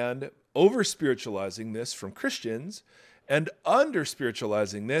one hand, over-spiritualizing this from Christians and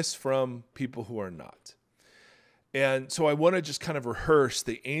under-spiritualizing this from people who are not. And so I want to just kind of rehearse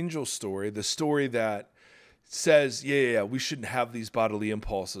the angel story, the story that says, we shouldn't have these bodily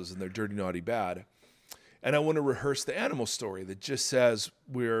impulses and they're dirty, naughty, bad. And I want to rehearse the animal story that just says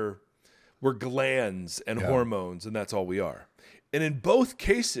we're glands and hormones and that's all we are. And in both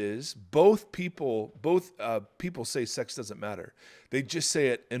cases, both people say sex doesn't matter. They just say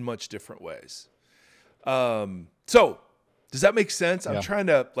it in much different ways. So does that make sense? I'm trying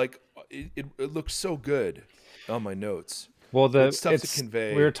to it looks so good on my notes. Well, it's tough to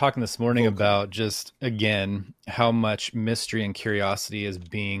convey. We were talking this morning about just, again, how much mystery and curiosity is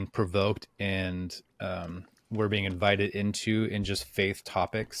being provoked and we're being invited into in just faith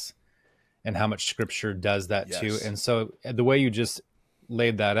topics, and how much scripture does that too. And so the way you just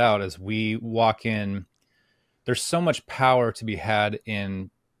laid that out, as we walk in, there's so much power to be had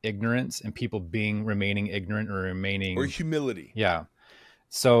in ignorance and people remaining ignorant or humility. Yeah.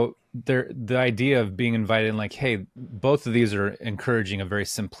 So the idea of being invited in, hey, both of these are encouraging a very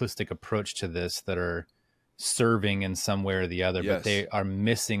simplistic approach to this that are serving in some way or the other, but they are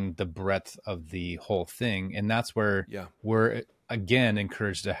missing the breadth of the whole thing. And that's where we're, again,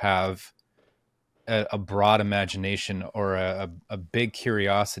 encouraged to have a broad imagination or a big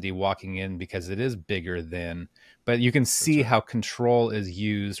curiosity walking in, because it is bigger than, but you can see how control is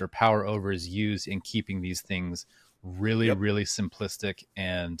used or power over is used in keeping these things really, really simplistic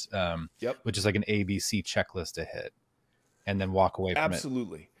and which is like an ABC checklist to hit and then walk away from it.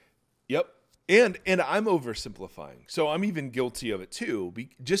 Absolutely. Yep. And I'm oversimplifying. So I'm even guilty of it too,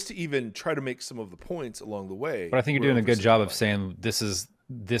 just to even try to make some of the points along the way. But I think you're doing a good job of saying this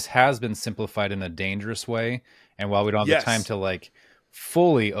has been simplified in a dangerous way. And while we don't have the time to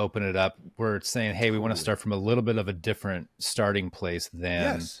fully open it up, we're saying, hey, we want to start from a little bit of a different starting place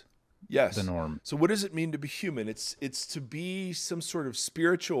than the norm. So what does it mean to be human? It's to be some sort of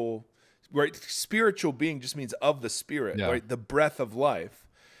spiritual, right? Spiritual being just means of the spirit, right? The breath of life.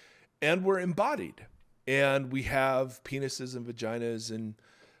 And we're embodied. And we have penises and vaginas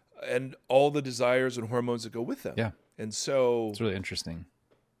and all the desires and hormones that go with them. Yeah. And so it's really interesting.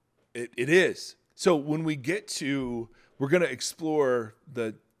 It is. So when we get to, we're going to explore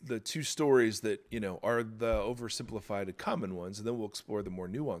the two stories that, are the oversimplified and common ones, and then we'll explore the more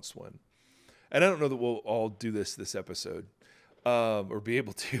nuanced one. And I don't know that we'll all do this episode or be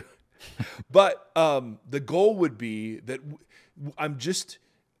able to. But the goal would be that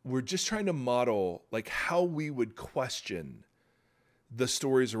we're just trying to model how we would question the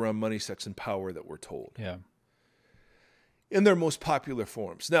stories around money, sex, and power that we're told. Yeah. In their most popular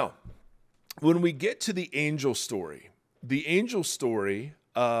forms. Now, when we get to the angel story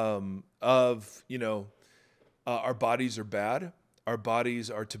of, our bodies are bad, our bodies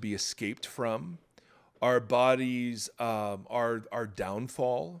are to be escaped from, our bodies are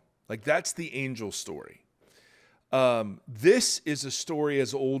downfall, that's the angel story. This is a story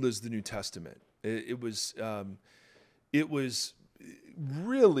as old as the New Testament. It was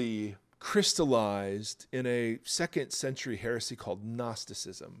really crystallized in a second century heresy called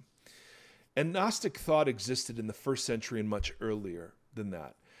Gnosticism. And Gnostic thought existed in the first century and much earlier than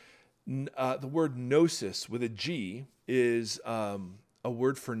that. The word gnosis with a G is a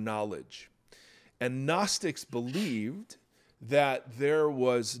word for knowledge. And Gnostics believed that there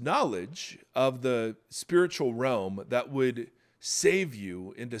was knowledge of the spiritual realm that would save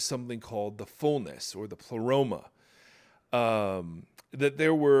you into something called the fullness or the pleroma. That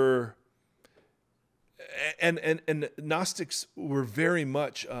there were, and Gnostics were very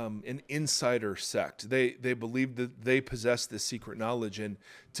much an insider sect. They believed that they possessed this secret knowledge, and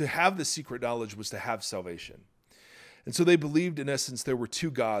to have the secret knowledge was to have salvation. And so they believed, in essence, there were two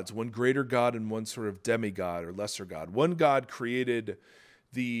gods, one greater God and one sort of demigod or lesser God. One God created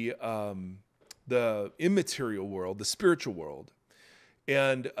the immaterial world, the spiritual world,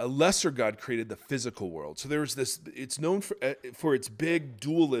 and a lesser God created the physical world. So there was this, it's known for its big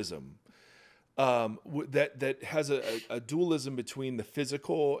dualism, that has a dualism between the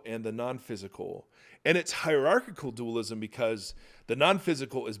physical and the non-physical. And it's hierarchical dualism because the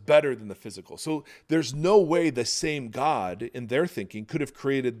non-physical is better than the physical. So there's no way the same God, in their thinking, could have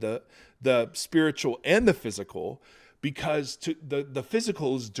created the spiritual and the physical, because the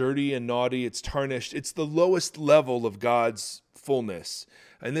physical is dirty and naughty, it's tarnished. It's the lowest level of God's fullness.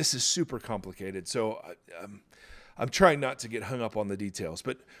 And this is super complicated. So I'm trying not to get hung up on the details.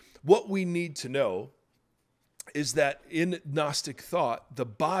 But what we need to know is that in Gnostic thought, the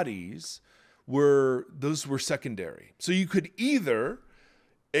bodies were secondary. So you could either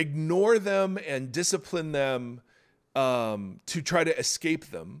ignore them and discipline them to try to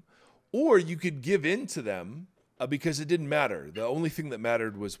escape them, or you could give in to them because it didn't matter. The only thing that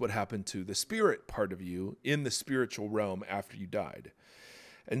mattered was what happened to the spirit part of you in the spiritual realm after you died.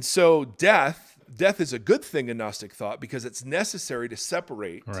 And so death is a good thing in Gnostic thought because it's necessary to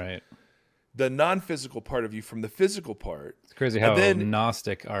separate the non-physical part of you from the physical part. It's crazy how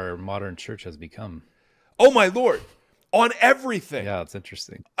Gnostic our modern church has become. Oh my Lord, on everything. Yeah, it's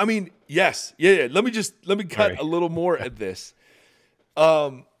interesting. I mean, yes. Yeah. Let me cut a little more at this.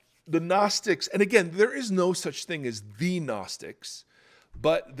 The Gnostics, and again, there is no such thing as the Gnostics,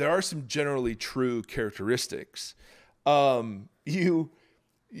 but there are some generally true characteristics. Your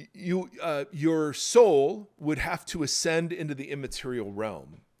soul would have to ascend into the immaterial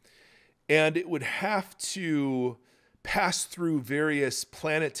realm, and it would have to pass through various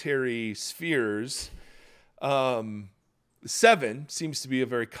planetary spheres. 7 seems to be a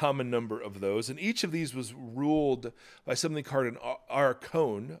very common number of those, and each of these was ruled by something called an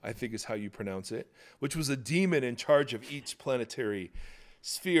archon, I think is how you pronounce it, which was a demon in charge of each planetary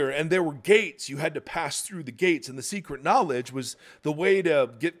sphere. And there were gates. You had to pass through the gates, and the secret knowledge was the way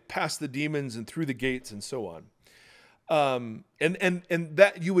to get past the demons and through the gates and so on. And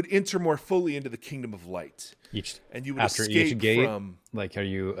that you would enter more fully into the kingdom of light. And you would after escape each gate, from, like, are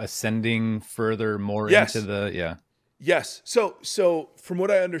you ascending further more into the Yes. So from what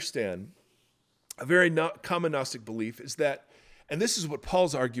I understand, a very common Gnostic belief is that, and this is what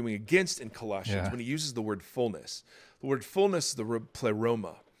Paul's arguing against in Colossians when he uses the word fullness. The word fullness is the word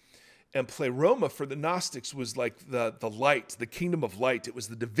pleroma. And pleroma for the Gnostics was like the light, the kingdom of light. It was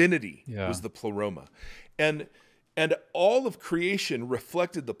the divinity, was the pleroma. And all of creation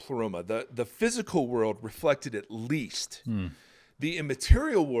reflected the pleroma. The physical world reflected it least. The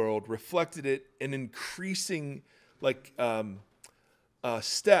immaterial world reflected it in increasing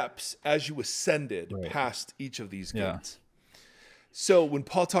steps as you ascended past each of these gates. So when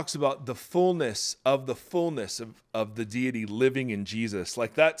Paul talks about the fullness of the deity living in Jesus,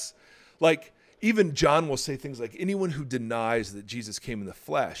 that's like, even John will say things like, anyone who denies that Jesus came in the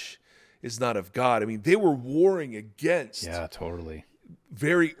flesh is not of God. I mean, they were warring against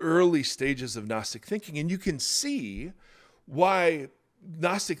very early stages of Gnostic thinking. And you can see why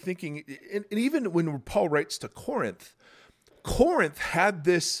Gnostic thinking, and even when Paul writes to Corinth had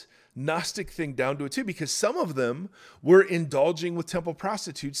this Gnostic thing down to it too, because some of them were indulging with temple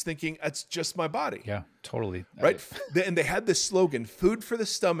prostitutes thinking, that's just my body. Yeah, totally. Right? And they had this slogan, food for the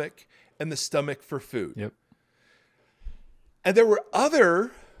stomach and the stomach for food. Yep. And there were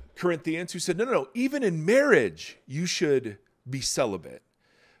other Corinthians who said, no, even in marriage, you should be celibate,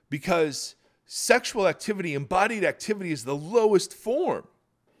 because sexual activity, embodied activity, is the lowest form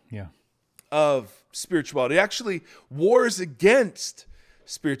of spirituality. It actually wars against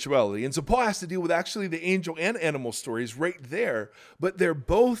spirituality. And so Paul has to deal with actually the angel and animal stories right there, but they're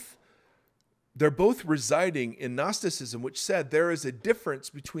both residing in Gnosticism, which said there is a difference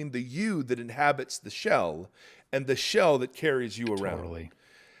between the you that inhabits the shell and the shell that carries you around.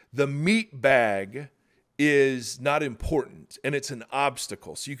 the meat bag is not important and it's an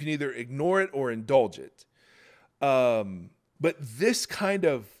obstacle. So you can either ignore it or indulge it. But this kind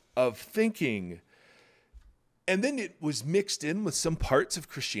of thinking, and then it was mixed in with some parts of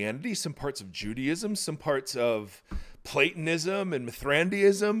Christianity, some parts of Judaism, some parts of Platonism and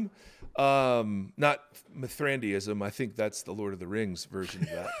Mithrandiism. Not Mithrandiism. I think that's the Lord of the Rings version of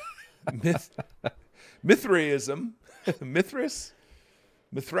that. Mithraism.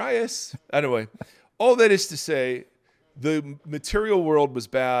 Mithrius. Anyway, all that is to say, the material world was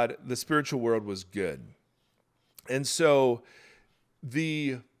bad. The spiritual world was good. And so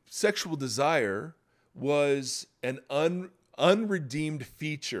the sexual desire was an unredeemed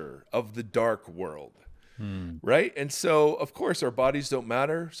feature of the dark world, right? And so, of course, our bodies don't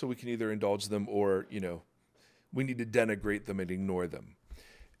matter, so we can either indulge them or, we need to denigrate them and ignore them.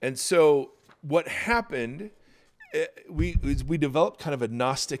 And so what happened, we developed kind of a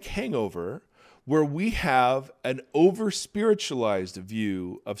Gnostic hangover where we have an over-spiritualized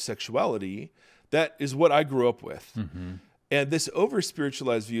view of sexuality. That is what I grew up with. Mm-hmm. And this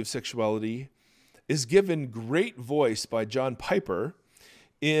over-spiritualized view of sexuality is given great voice by John Piper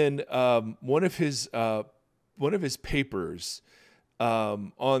in one of his papers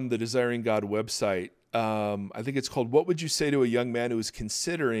on the Desiring God website. I think it's called "What Would You Say to a Young Man Who is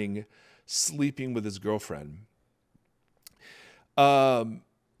Considering Sleeping with His Girlfriend?"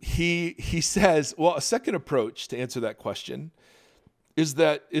 He says, well, a second approach to answer that question is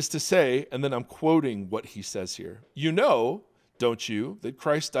to say, and then I'm quoting what he says here, don't you, that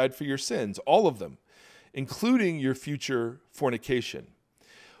Christ died for your sins, all of them, including your future fornication.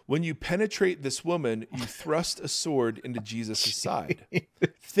 When you penetrate this woman, you thrust a sword into Jesus' side.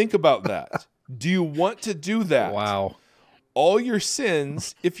 Think about that. Do you want to do that? Wow. All your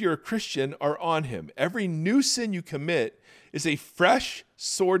sins, if you're a Christian, are on him. Every new sin you commit is a fresh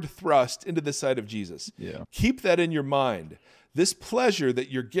sword thrust into the side of Jesus. Yeah. Keep that in your mind. This pleasure that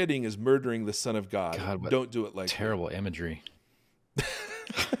you're getting is murdering the Son of God. Don't do it like terrible imagery.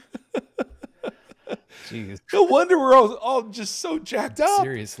 Jeez. No wonder we're all just so jacked up.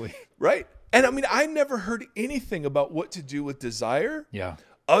 Seriously. Right? And I mean, I never heard anything about what to do with desire. Yeah.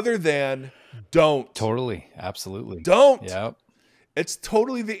 Other than don't. Totally. Absolutely. Don't. Yep. It's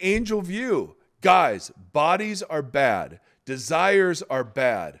totally the angel view. Guys, bodies are bad. Desires are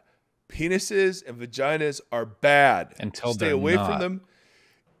bad. Penises and vaginas are bad. Stay away from them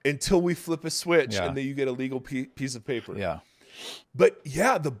until we flip a switch and then you get a legal piece of paper. Yeah. But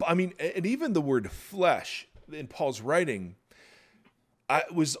yeah, and even the word flesh in Paul's writing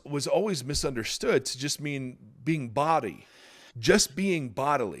was always misunderstood to just mean being body, just being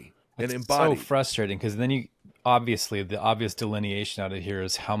bodily and embodied. So frustrating because then the obvious delineation out of here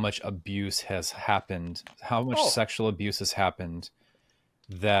is how much abuse has happened, how much sexual abuse has happened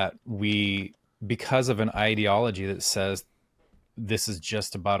that because of an ideology that says this is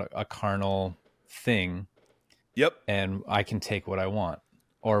just about a carnal thing. Yep. And I can take what I want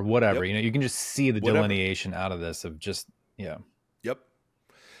or whatever, Yep. You can just see the delineation out of this of just, yeah. Yep.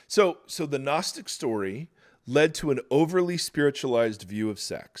 So the Gnostic story led to an overly spiritualized view of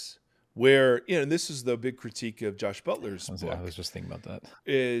sex where, and this is the big critique of Josh Butler's book. I was just thinking about that.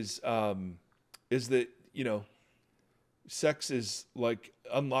 Is that, sex is like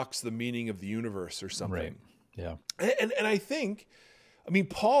unlocks the meaning of the universe or something. Right. Yeah. And I think,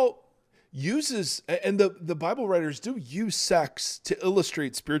 Paul uses, and the Bible writers do use sex to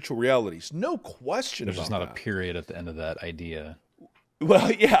illustrate spiritual realities. No question There's about just not that. a period at the end of that idea.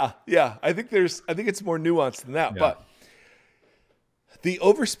 Well, yeah. I think it's more nuanced than that. Yeah. But the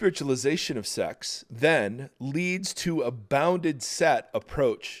over-spiritualization of sex then leads to a bounded set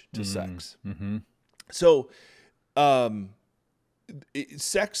approach to sex. Mm-hmm. So,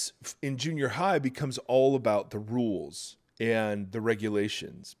 sex in junior high becomes all about the rules and the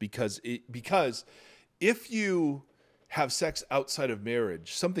regulations because if you have sex outside of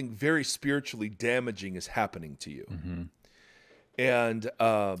marriage, something very spiritually damaging is happening to you. Mm-hmm. And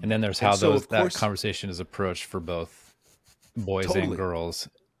then there's how that conversation is approached for both boys and girls.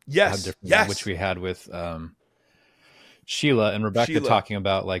 Yes. Which we had with Sheila and Rebecca talking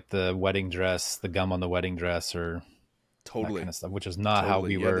about like the wedding dress, the gum on the wedding dress, or that kind of stuff, which is not how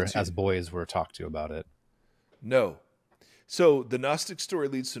we were as boys were talked to about it. No. So the Gnostic story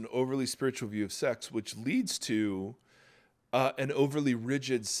leads to an overly spiritual view of sex, which leads to an overly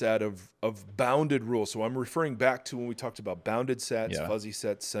rigid set of bounded rules. So I'm referring back to when we talked about bounded sets, fuzzy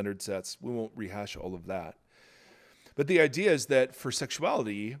sets, centered sets. We won't rehash all of that. But the idea is that for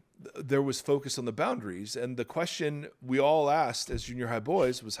sexuality, there was focus on the boundaries. And the question we all asked as junior high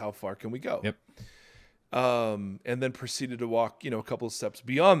boys was, how far can we go? Yep. and then proceeded to walk, a couple of steps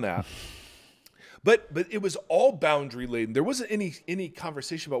beyond that. But it was all boundary laden. There wasn't any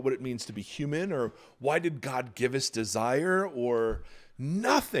conversation about what it means to be human, or why did God give us desire, or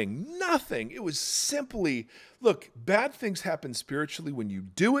nothing. It was simply, look, bad things happen spiritually when you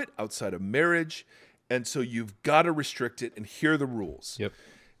do it outside of marriage, and so you've got to restrict it, and here are the rules. Yep.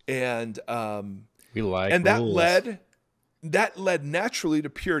 And we like and rules. that led naturally to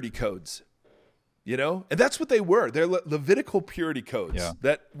purity codes. And that's what they were. They're Levitical purity codes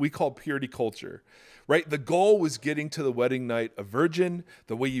that we call purity culture, right? The goal was getting to the wedding night a virgin.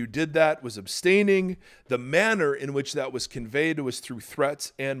 The way you did that was abstaining. The manner in which that was conveyed was through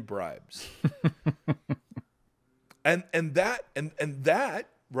threats and bribes. and that,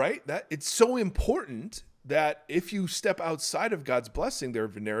 right? That it's so important that if you step outside of God's blessing, there are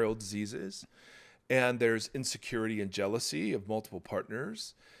venereal diseases, and there's insecurity and jealousy of multiple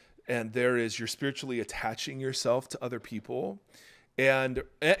partners. And there is, you're spiritually attaching yourself to other people. And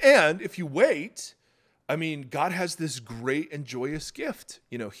if you wait, I mean, God has this great and joyous gift,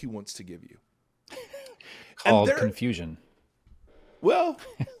 he wants to give you. Called confusion. Well,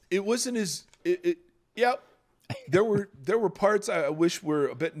 it wasn't as, yep. There were parts I wish were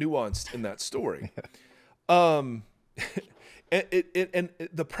a bit nuanced in that story. And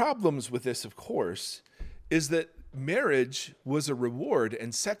the problems with this, of course, is that marriage was a reward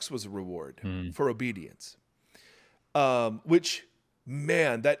and sex was a reward for obedience, which,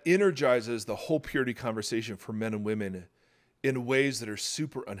 man, that energizes the whole purity conversation for men and women in ways that are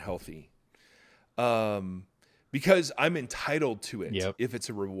super unhealthy, because I'm entitled to it if it's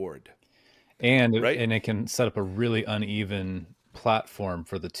a reward. And right? And it can set up a really uneven platform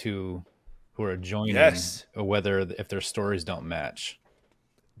for the two who are joining, whether if their stories don't match.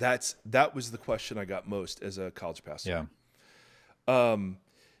 That was the question I got most as a college pastor. Yeah.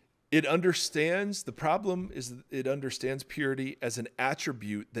 It understands, the problem is it understands purity as an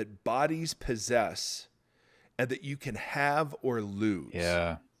attribute that bodies possess and that you can have or lose.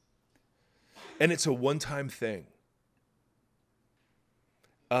 Yeah. And it's a one-time thing.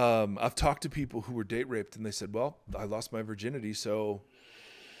 I've talked to people who were date raped and they said, well, I lost my virginity, so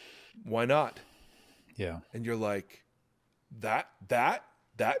why not? Yeah. And you're like,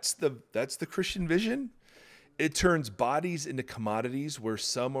 that's the Christian vision. It turns bodies into commodities where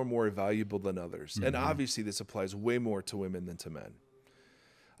some are more valuable than others. Mm-hmm. And obviously this applies way more to women than to men.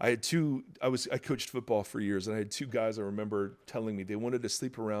 I coached football for years, and I had two guys I remember telling me they wanted to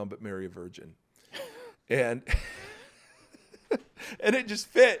sleep around but marry a virgin. And and it just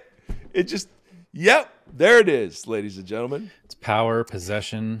fit. It just, yep, there it is, ladies and gentlemen. It's power,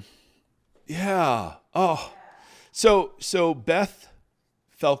 possession. Yeah. Oh. So Beth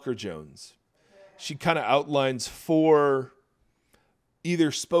Felker Jones, she kind of outlines 4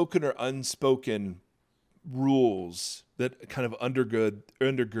 either spoken or unspoken rules that kind of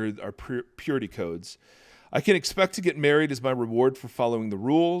undergird our purity codes. I can expect to get married as my reward for following the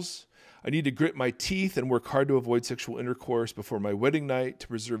rules. I need to grit my teeth and work hard to avoid sexual intercourse before my wedding night to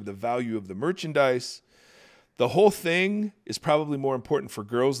preserve the value of the merchandise. The whole thing is probably more important for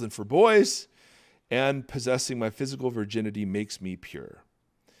girls than for boys, and possessing my physical virginity makes me pure.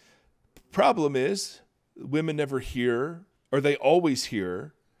 Problem is, women never hear, or they always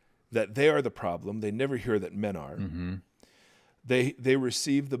hear, that they are the problem. They never hear that men are. Mm-hmm. They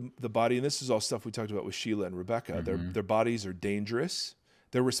receive the body, and this is all stuff we talked about with Sheila and Rebecca. Mm-hmm. Their bodies are dangerous.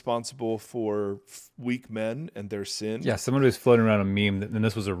 They're responsible for weak men and their sin. Yeah, someone was floating around a meme, and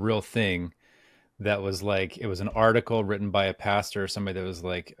this was a real thing, that was like, it was an article written by a pastor or somebody that was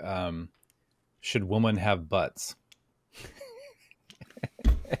like, should women have butts?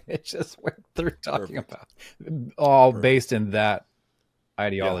 It just went through talking about all based in that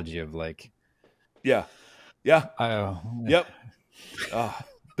ideology of like, yep. But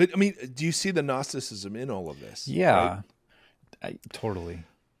I mean, do you see the Gnosticism in all of this? Yeah, right? Totally.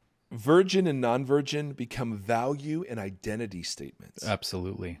 Virgin and non-virgin become value and identity statements.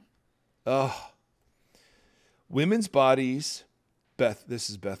 Absolutely. Women's bodies, this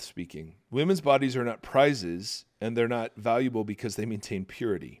is Beth speaking. Women's bodies are not prizes, and they're not valuable because they maintain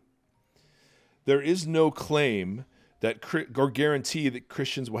purity. There is no claim that or guarantee that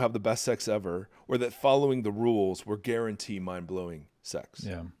Christians will have the best sex ever, or that following the rules will guarantee mind-blowing sex.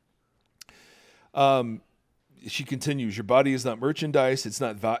 Yeah. She continues, your body is not merchandise. It's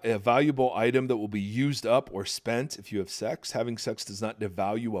not a valuable item that will be used up or spent if you have sex. Having sex does not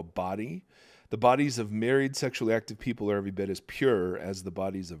devalue a body. The bodies of married, sexually active people are every bit as pure as the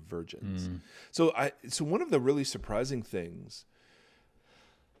bodies of virgins. So one of the really surprising things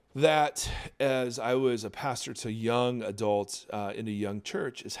that as I was a pastor to young adults in a young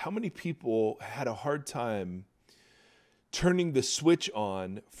church is how many people had a hard time turning the switch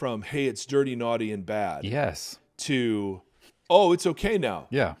on from, hey, it's dirty, naughty, and bad, Yes. to, oh, it's okay now.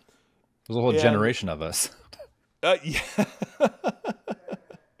 Yeah. There's a whole generation of us. Yeah.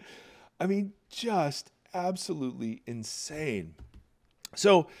 I mean, just absolutely insane.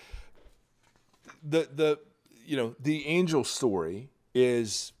 So the angel story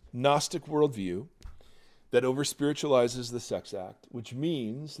is Gnostic worldview that over spiritualizes the sex act, which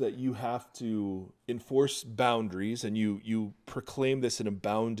means that you have to enforce boundaries and you proclaim this in a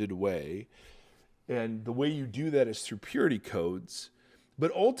bounded way. And the way you do that is through purity codes.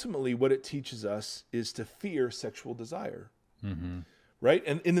 But ultimately, what it teaches us is to fear sexual desire. Mm-hmm. Right?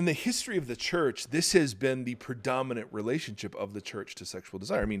 And in the history of the church, this has been the predominant relationship of the church to sexual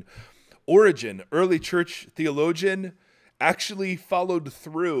desire. I mean, Origen, early church theologian, actually followed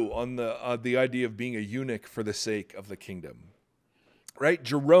through on the idea of being a eunuch for the sake of the kingdom. Right?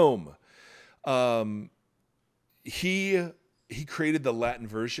 Jerome, he created the Latin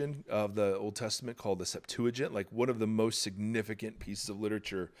version of the Old Testament called the Septuagint, like one of the most significant pieces of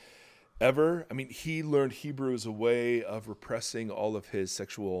literature ever. I mean, he learned Hebrew as a way of repressing all of his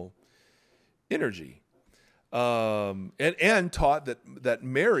sexual energy. And taught that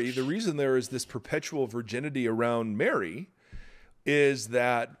Mary, the reason there is this perpetual virginity around Mary is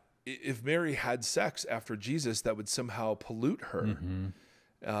that if Mary had sex after Jesus, that would somehow pollute her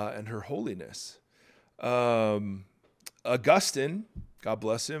and her holiness. Augustine, God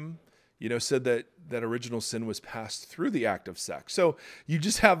bless him, said that original sin was passed through the act of sex. So you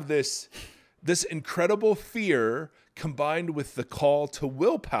just have this incredible fear combined with the call to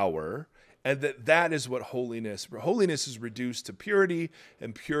willpower, and that is what holiness is reduced to purity,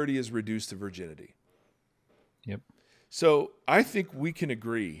 and purity is reduced to virginity. Yep. So I think we can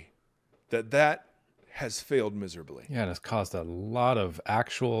agree that has failed miserably. Yeah, and it's caused a lot of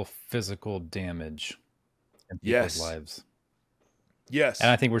actual physical damage in people's lives. Yes. And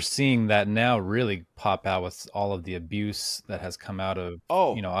I think we're seeing that now really pop out with all of the abuse that has come out of,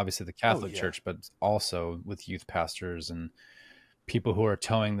 obviously the Catholic Church, but also with youth pastors and people who are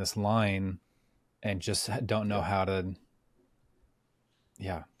towing this line and just don't know how to,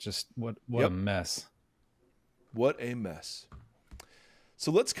 just what a mess. What a mess.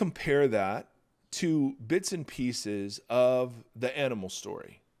 So let's compare that to bits and pieces of the animal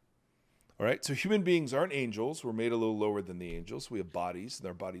story. All right, so human beings aren't angels. We're made a little lower than the angels. We have bodies, and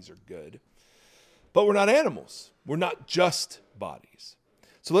our bodies are good. But we're not animals. We're not just bodies.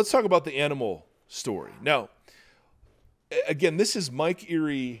 So let's talk about the animal story. Now, again, this is Mike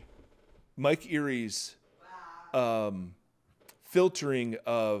Erie's filtering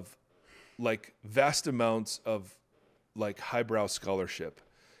of like vast amounts of like highbrow scholarship.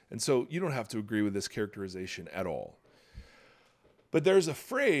 And so you don't have to agree with this characterization at all. But there's a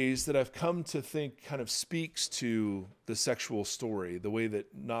phrase that I've come to think kind of speaks to the sexual story, the way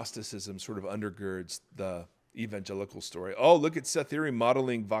that Gnosticism sort of undergirds the evangelical story. Oh, look at Seth Erie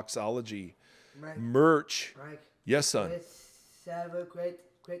modeling VOXOLOGY merch. Mike, Yes, son. let's have a great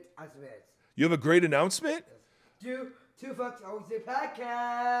announcement. You have a great announcement? Two VOXOLOGY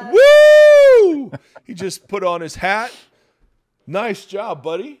podcast. Woo! He just put on his hat. Nice job,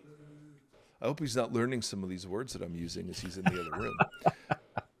 buddy. I hope he's not learning some of these words that I'm using as he's in the other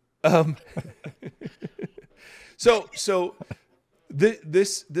room. So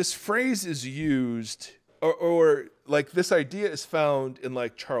this phrase is used, or like this idea is found in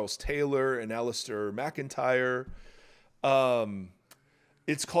like Charles Taylor and Alistair McIntyre.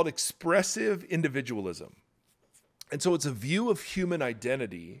 It's called expressive individualism. And so it's a view of human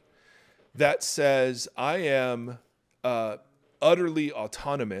identity that says I am utterly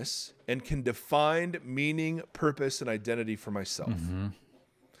autonomous and can define meaning, purpose, and identity for myself. Mm-hmm.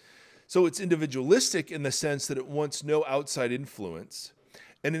 So it's individualistic in the sense that it wants no outside influence.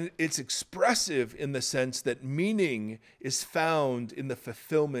 And it's expressive in the sense that meaning is found in the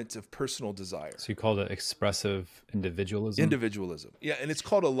fulfillment of personal desire. So you called it expressive individualism? Individualism. Yeah, and it's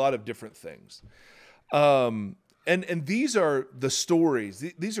called a lot of different things. And these are the stories.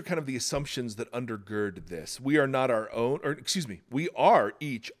 These are kind of the assumptions that undergird this. We are not our own, or excuse me, we are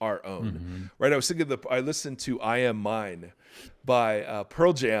each our own. Mm-hmm. Right? I listened to I Am Mine by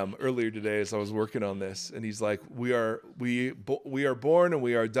Pearl Jam earlier today as I was working on this, and he's like, we are born and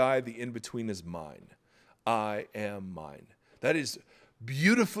we are die. The in between is mine. I am mine. That is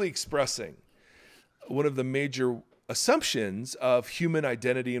beautifully expressing one of the major assumptions of human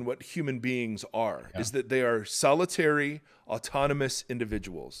identity and what human beings are, is that they are solitary, autonomous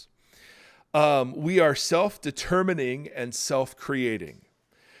individuals. We are self-determining and self-creating.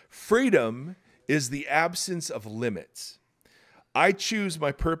 Freedom is the absence of limits. I choose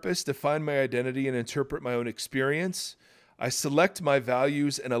my purpose, define my identity, and interpret my own experience. I select my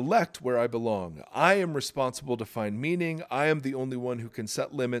values and elect where I belong. I am responsible to find meaning. I am the only one who can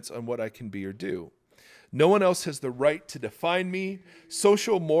set limits on what I can be or do. No one else has the right to define me.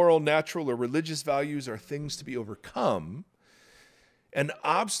 Social, moral, natural, or religious values are things to be overcome and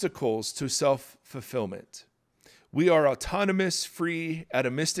obstacles to self-fulfillment. We are autonomous, free,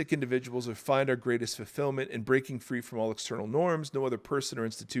 atomistic individuals who find our greatest fulfillment in breaking free from all external norms. No other person or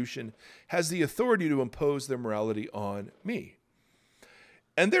institution has the authority to impose their morality on me.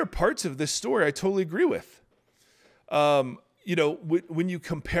 And there are parts of this story I totally agree with. When you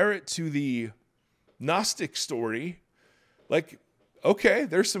compare it to the Gnostic story, like, okay,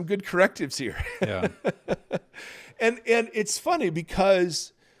 there's some good correctives here. Yeah. And it's funny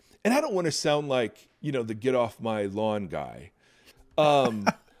because, and I don't want to sound like, the get off my lawn guy.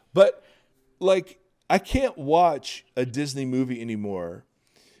 But like, I can't watch a Disney movie anymore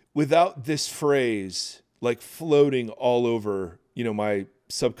without this phrase like floating all over, my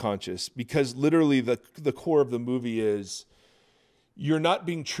subconscious, because literally the core of the movie is you're not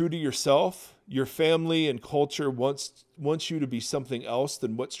being true to yourself. Your family and culture wants you to be something else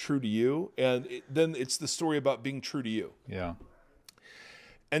than what's true to you. And then it's the story about being true to you. Yeah.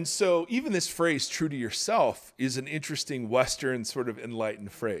 And so even this phrase, true to yourself, is an interesting Western sort of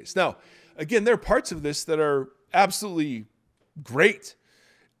enlightened phrase. Now, again, there are parts of this that are absolutely great.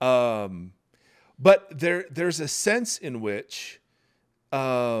 But there's a sense in which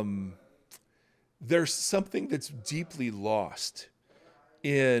there's something that's deeply lost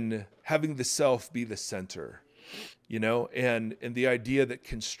in having the self be the center, and the idea that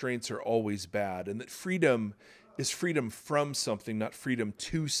constraints are always bad, and that freedom is freedom from something, not freedom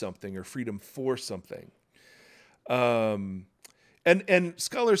to something or freedom for something. And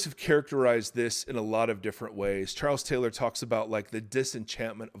scholars have characterized this in a lot of different ways. Charles Taylor talks about like the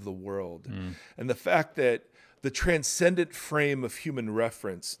disenchantment of the world and the fact that the transcendent frame of human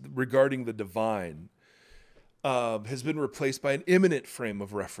reference regarding the divine has been replaced by an immanent frame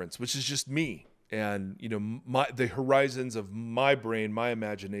of reference, which is just me and, the horizons of my brain, my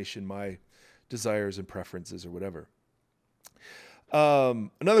imagination, my desires and preferences or whatever.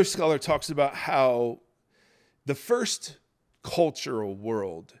 Another scholar talks about how the first cultural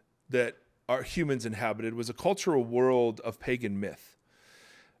world that our humans inhabited was a cultural world of pagan myth.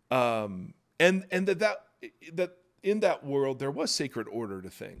 And that in that world there was sacred order to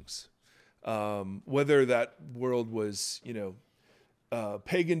things. Whether that world was,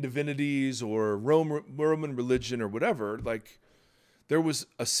 pagan divinities or Roman religion or whatever, like there was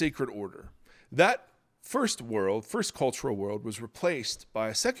a sacred order. That first cultural world was replaced by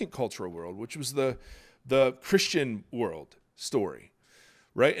a second cultural world, which was the Christian world story,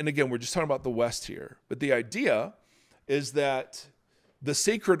 right? And again, we're just talking about the West here. But the idea is that the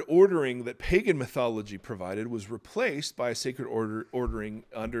sacred ordering that pagan mythology provided was replaced by a sacred ordering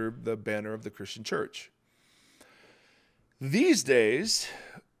under the banner of the Christian church. These days,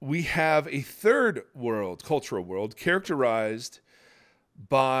 we have a third world, cultural world, characterized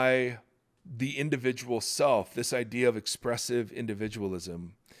by the individual self, this idea of expressive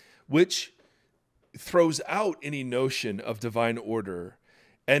individualism, which throws out any notion of divine order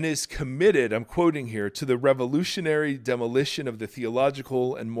and is committed, I'm quoting here, to the revolutionary demolition of the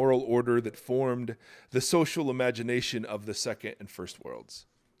theological and moral order that formed the social imagination of the second and first worlds.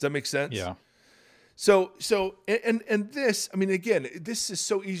 Does that make sense? Yeah. So this, I mean, again, this is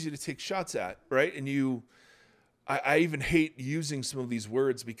so easy to take shots at, right? And I even hate using some of these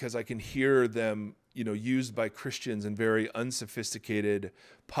words because I can hear them, used by Christians in very unsophisticated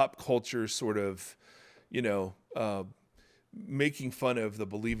pop culture sort of, making fun of the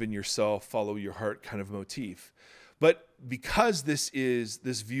believe in yourself, follow your heart kind of motif. But because this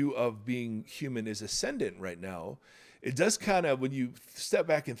view of being human is ascendant right now, it does kind of, when you step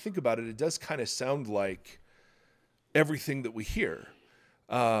back and think about it, it does kind of sound like everything that we hear.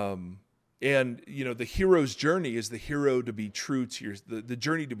 And, the hero's journey is the hero to be true to the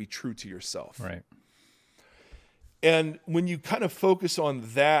journey to be true to yourself. Right. And when you kind of focus on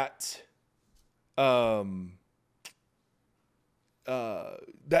that,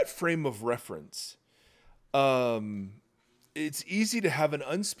 that frame of reference, it's easy to have an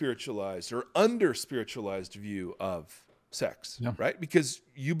unspiritualized or under-spiritualized view of sex, right? Because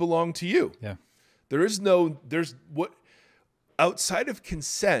you belong to you. Yeah. Outside of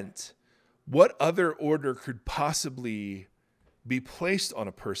consent, what other order could possibly be placed on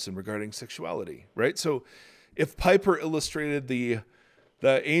a person regarding sexuality, right? So if Piper illustrated the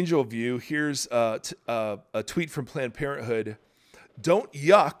angel view, here's a tweet from Planned Parenthood. Don't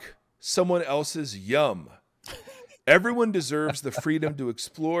yuck someone else's yum. Everyone deserves the freedom to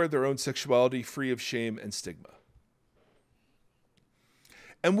explore their own sexuality free of shame and stigma.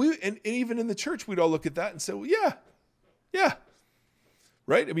 And even in the church, we'd all look at that and say, well, yeah.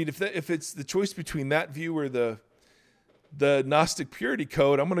 Right? I mean, if it's the choice between that view or the Gnostic purity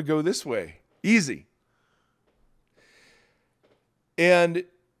code, I'm going to go this way. Easy. And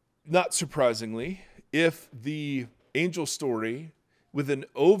not surprisingly, if the angel story with an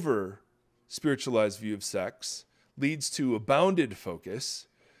over-spiritualized view of sex leads to a bounded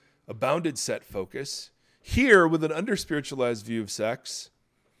set focus, here with an under-spiritualized view of sex,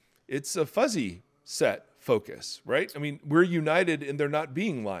 it's a fuzzy set focus, right? I mean, we're united in there not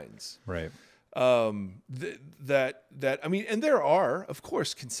being lines. Right. I mean, and there are, of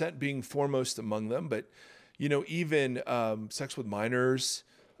course, consent being foremost among them, but, even sex with minors,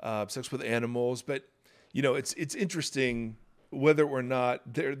 sex with animals. But, it's interesting whether or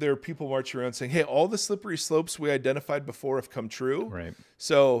not there are people marching around saying, hey, all the slippery slopes we identified before have come true. Right.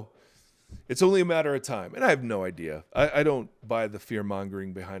 So it's only a matter of time. And I have no idea. I don't buy the fear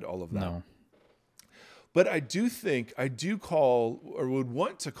mongering behind all of that. No. But I do call, or would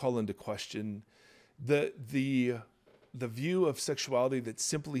want to call into question the view of sexuality that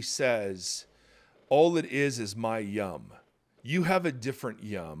simply says, all it is my yum. You have a different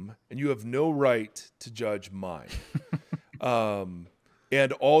yum, and you have no right to judge mine.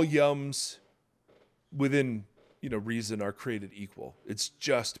 And all yums within reason are created equal. It's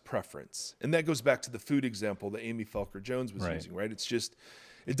just preference. And that goes back to the food example that Amy Felker Jones was using, right? It's just,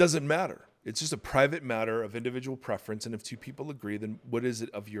 it doesn't matter. It's just a private matter of individual preference. And if two people agree, then what is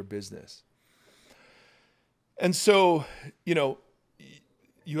it of your business? And so,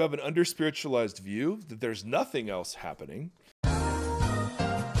 you have an under-spiritualized view that there's nothing else happening.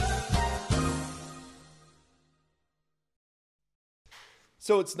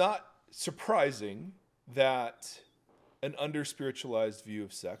 So it's not surprising that an under-spiritualized view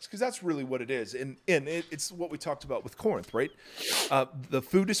of sex, because that's really what it is. And it's what we talked about with Corinth, right? The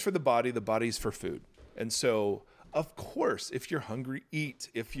food is for the body is for food. And so, of course, if you're hungry, eat.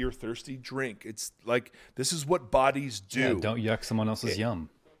 If you're thirsty, drink. It's like, this is what bodies do. Yeah, don't yuck someone else's yum.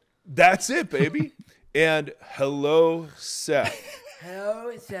 That's it, baby. And hello, Seth. Hello,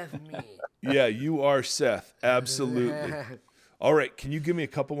 it's Seth me. Yeah, you are Seth. Absolutely. All right, can you give me a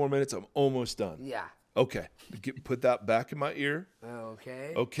couple more minutes? I'm almost done. Yeah. Okay. Put that back in my ear.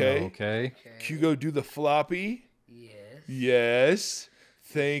 Okay. Okay. Hugo, do the floppy. Yes. Yes.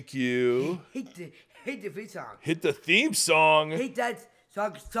 Thank you. Hit the theme song. Hit the theme song. Hit that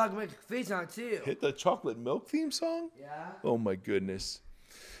chocolate theme song too. Hit the chocolate milk theme song? Yeah. Oh my goodness.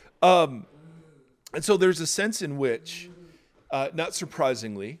 And so there's a sense in which, not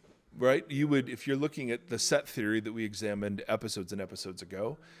surprisingly, right? You would, if you're looking at the set theory that we examined episodes and episodes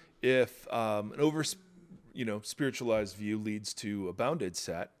ago, if an spiritualized view leads to a bounded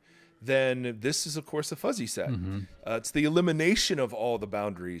set, then this is, of course, a fuzzy set. Mm-hmm. It's the elimination of all the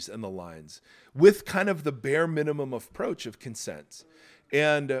boundaries and the lines with kind of the bare minimum approach of consent.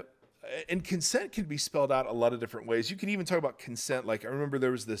 And consent can be spelled out a lot of different ways. You can even talk about consent. Like, I remember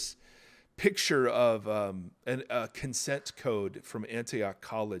there was this picture of a consent code from Antioch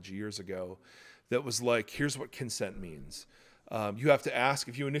College years ago that was like, here's what consent means. You have to ask,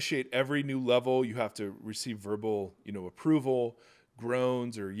 if you initiate every new level, you have to receive verbal, approval.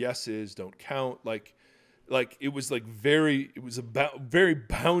 Groans or yeses don't count. Like it was a very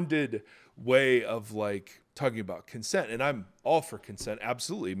bounded way of like talking about consent. And I'm all for consent.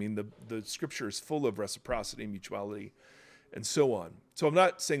 Absolutely. I mean, the scripture is full of reciprocity, mutuality, and so on. So I'm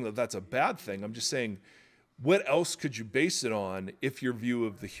not saying that that's a bad thing. I'm just saying, what else could you base it on if your view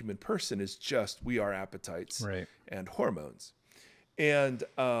of the human person is just, we are appetites and hormones? And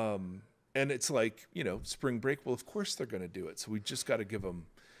it's like, spring break. Well, of course they're going to do it. So we just got to give them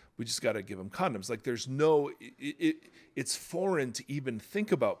condoms. Like, there's it's foreign to even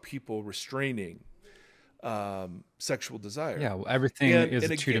think about people restraining sexual desire. Yeah. Well, everything is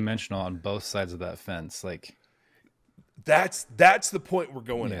two-dimensional on both sides of that fence. Like, that's the point we're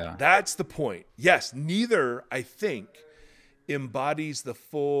going at. That's the point. Yes. Neither, I think, embodies the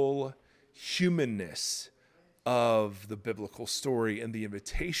full humanness of the biblical story and the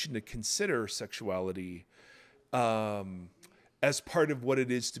invitation to consider sexuality as part of what it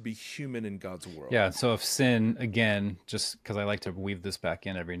is to be human in God's world. Yeah. So if sin, again, just because I like to weave this back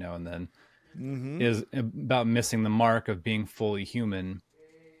in every now and then, is about missing the mark of being fully human,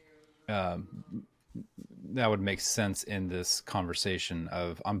 that would make sense in this conversation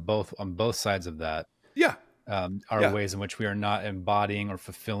of on both sides of that. Yeah. Are ways in which we are not embodying or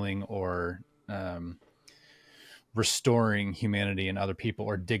fulfilling or restoring humanity and other people,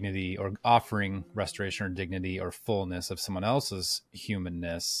 or dignity, or offering restoration or dignity or fullness of someone else's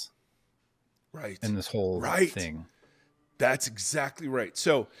humanness. Right. In this whole right. thing. That's exactly right.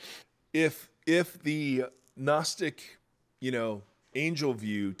 So if the Gnostic, angel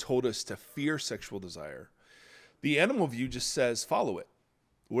view told us to fear sexual desire, the animal view just says follow it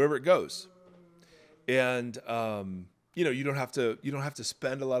wherever it goes. And you don't have to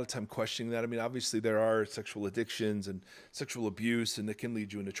spend a lot of time questioning that. I mean, obviously there are sexual addictions and sexual abuse, and that can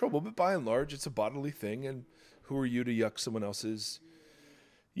lead you into trouble, but by and large it's a bodily thing, and who are you to yuck someone else's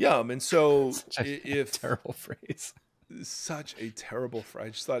yum? And so terrible phrase. Such a terrible phrase. I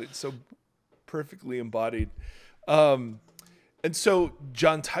just thought it's so perfectly embodied. And so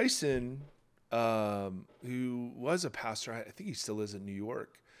John Tyson, who was a pastor, I think he still is in New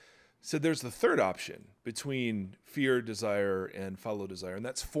York, said there's the third option between fear, desire, and follow desire, and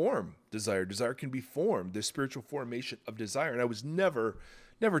that's form desire. Desire can be formed, the spiritual formation of desire. And I was never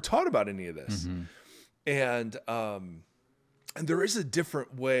taught about any of this. Mm-hmm. And there is a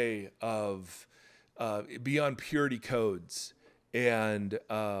different way of beyond purity codes and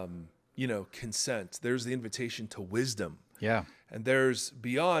consent. There's the invitation to wisdom. Yeah. And there's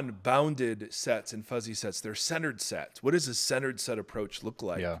beyond bounded sets and fuzzy sets, there's centered sets. What does a centered set approach look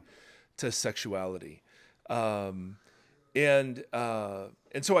like to sexuality? And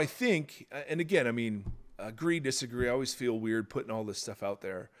so I think, and again, I mean, agree, disagree. I always feel weird putting all this stuff out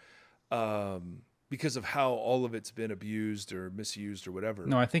there. Because of how all of it's been abused or misused or whatever.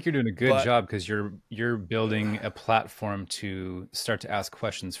 No, I think you're doing a good job, because you're building a platform to start to ask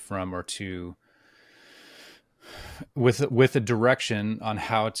questions from, or to with a direction on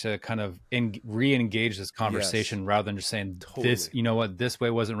how to kind of re-engage this conversation, rather than just saying this, this way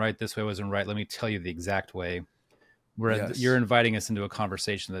wasn't right, this way wasn't right. Let me tell you the exact way. Where you're inviting us into a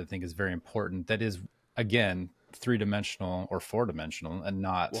conversation that I think is very important. That is, again, 3-dimensional or 4-dimensional, and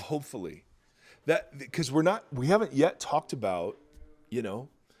not. Well, hopefully. That, because we haven't yet talked about,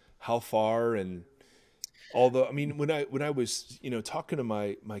 how far, and although, I mean, when I was, talking to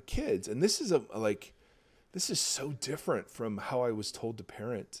my kids, and this is this is so different from how I was told to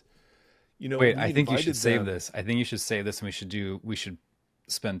parent. Wait, I think you should save this. I think you should save this, and we should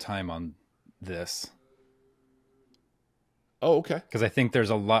spend time on this. Oh, okay. Because I think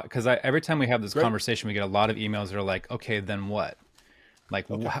there's a lot, because every time we have this conversation, we get a lot of emails that are like, okay, then what? Like,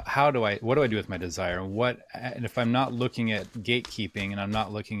 what do I do with my desire? And if I'm not looking at gatekeeping, and I'm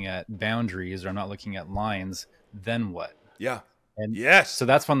not looking at boundaries, or I'm not looking at lines, then what? Yeah. And yes. So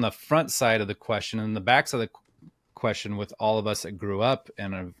that's on the front side of the question. And the back side of the question, with all of us that grew up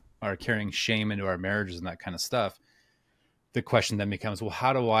and are carrying shame into our marriages and that kind of stuff, the question then becomes, well,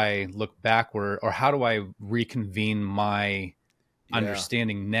 how do I look backward, or how do I reconvene my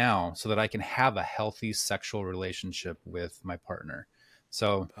understanding now, so that I can have a healthy sexual relationship with my partner?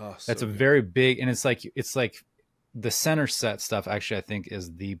 So that's a very big, and it's like the center set stuff, actually, I think,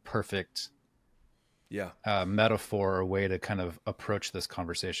 is the perfect metaphor or way to kind of approach this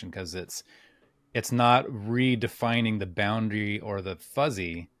conversation, because it's not redefining the boundary or the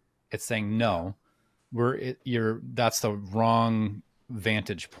fuzzy. It's saying, no, that's the wrong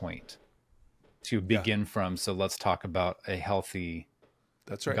vantage point to begin from. So let's talk about a healthy,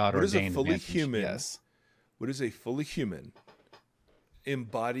 that's right. God-ordained what is a fully vantage. human? Yes. What is a fully human,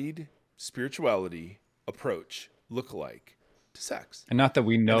 embodied spirituality approach look like to sex? And not that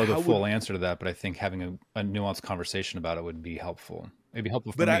we know the full answer to that, but I think having a nuanced conversation about it would be helpful. It'd be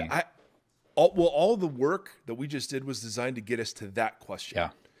helpful for me. All the work that we just did was designed to get us to that question. Yeah.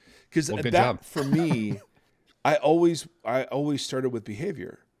 Because that, for me, I always started with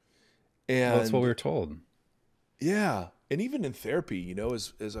behavior. And that's what we were told. Yeah. And even in therapy,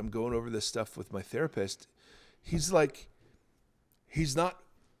 as I'm going over this stuff with my therapist, he's not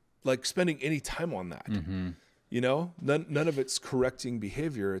like spending any time on that. Mm-hmm. None of it's correcting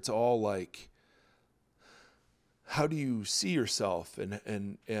behavior. It's all like, how do you see yourself,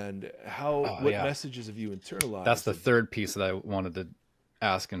 and what messages have you internalized? That's the third piece that I wanted to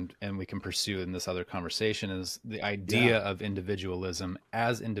ask, and we can pursue in this other conversation, is the idea of individualism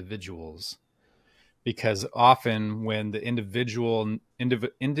as individuals. Because often when the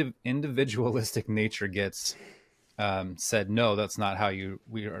individualistic nature gets said, no, that's not how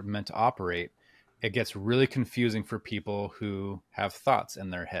we are meant to operate, it gets really confusing for people who have thoughts in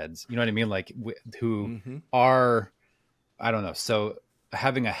their heads. You know what I mean? Like who are, I don't know. So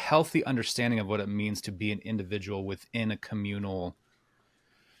having a healthy understanding of what it means to be an individual within a communal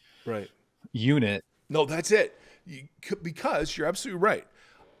unit. No, that's it. Because you're absolutely right.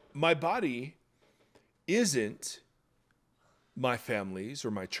 My body isn't my family's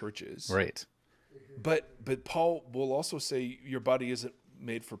or my church's. Right. But Paul will also say your body isn't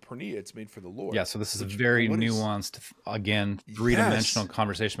made for porneia, it's made for the Lord. Yeah, so this is a very nuanced, again, three-dimensional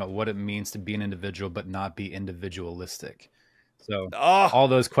conversation about what it means to be an individual but not be individualistic. So all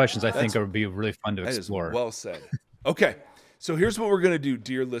those questions I think would be really fun to explore. That is well said. Okay, so here's what we're going to do,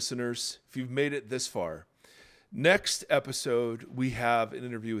 dear listeners, if you've made it this far. Next episode, we have an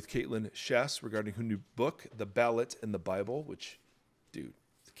interview with Caitlin Shess regarding her new book, The Ballot and the Bible, which, dude,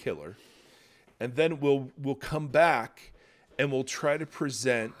 killer. And then we'll come back and we'll try to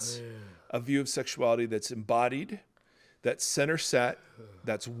present a view of sexuality that's embodied, that's center set,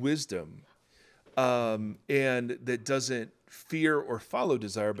 that's wisdom, and that doesn't fear or follow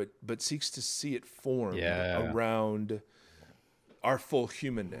desire, but seeks to see it formed around our full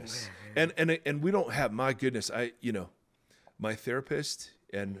humanness. And we don't have, my goodness, my therapist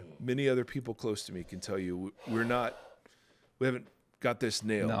and many other people close to me can tell you we haven't got this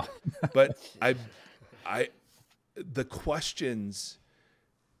nailed. No. But the questions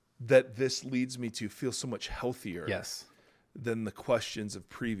that this leads me to feel so much healthier than the questions of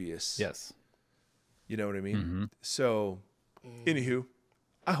previous. Yes. You know what I mean? So, anywho,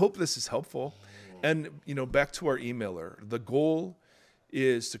 I hope this is helpful. And, back to our emailer, the goal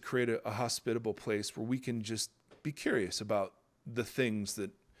is to create a hospitable place where we can just be curious about the things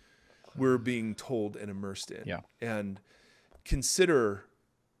that we're being told and immersed in. Yeah. And consider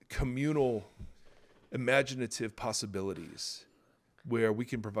communal, imaginative possibilities where we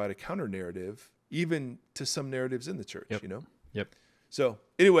can provide a counter narrative, even to some narratives in the church, Yep. So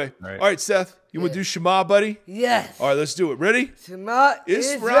anyway, all right, Seth, you want to do Shema, buddy? Yes. All right, let's do it. Ready? Shema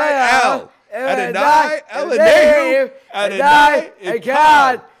Israel, Adonai, Eloheinu, Adonai,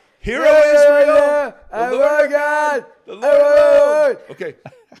 Echad. Hear, O Israel, the Lord God, the Lord alone. Okay.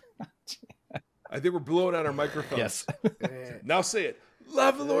 I think we're blowing out our microphones. Yes. Now say it.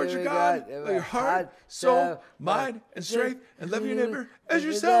 Love the Lord your God with your heart, soul, mind, and strength, and love your neighbor as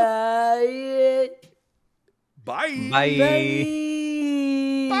yourself. Bye. Bye. Bye.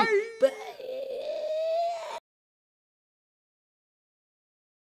 Bye.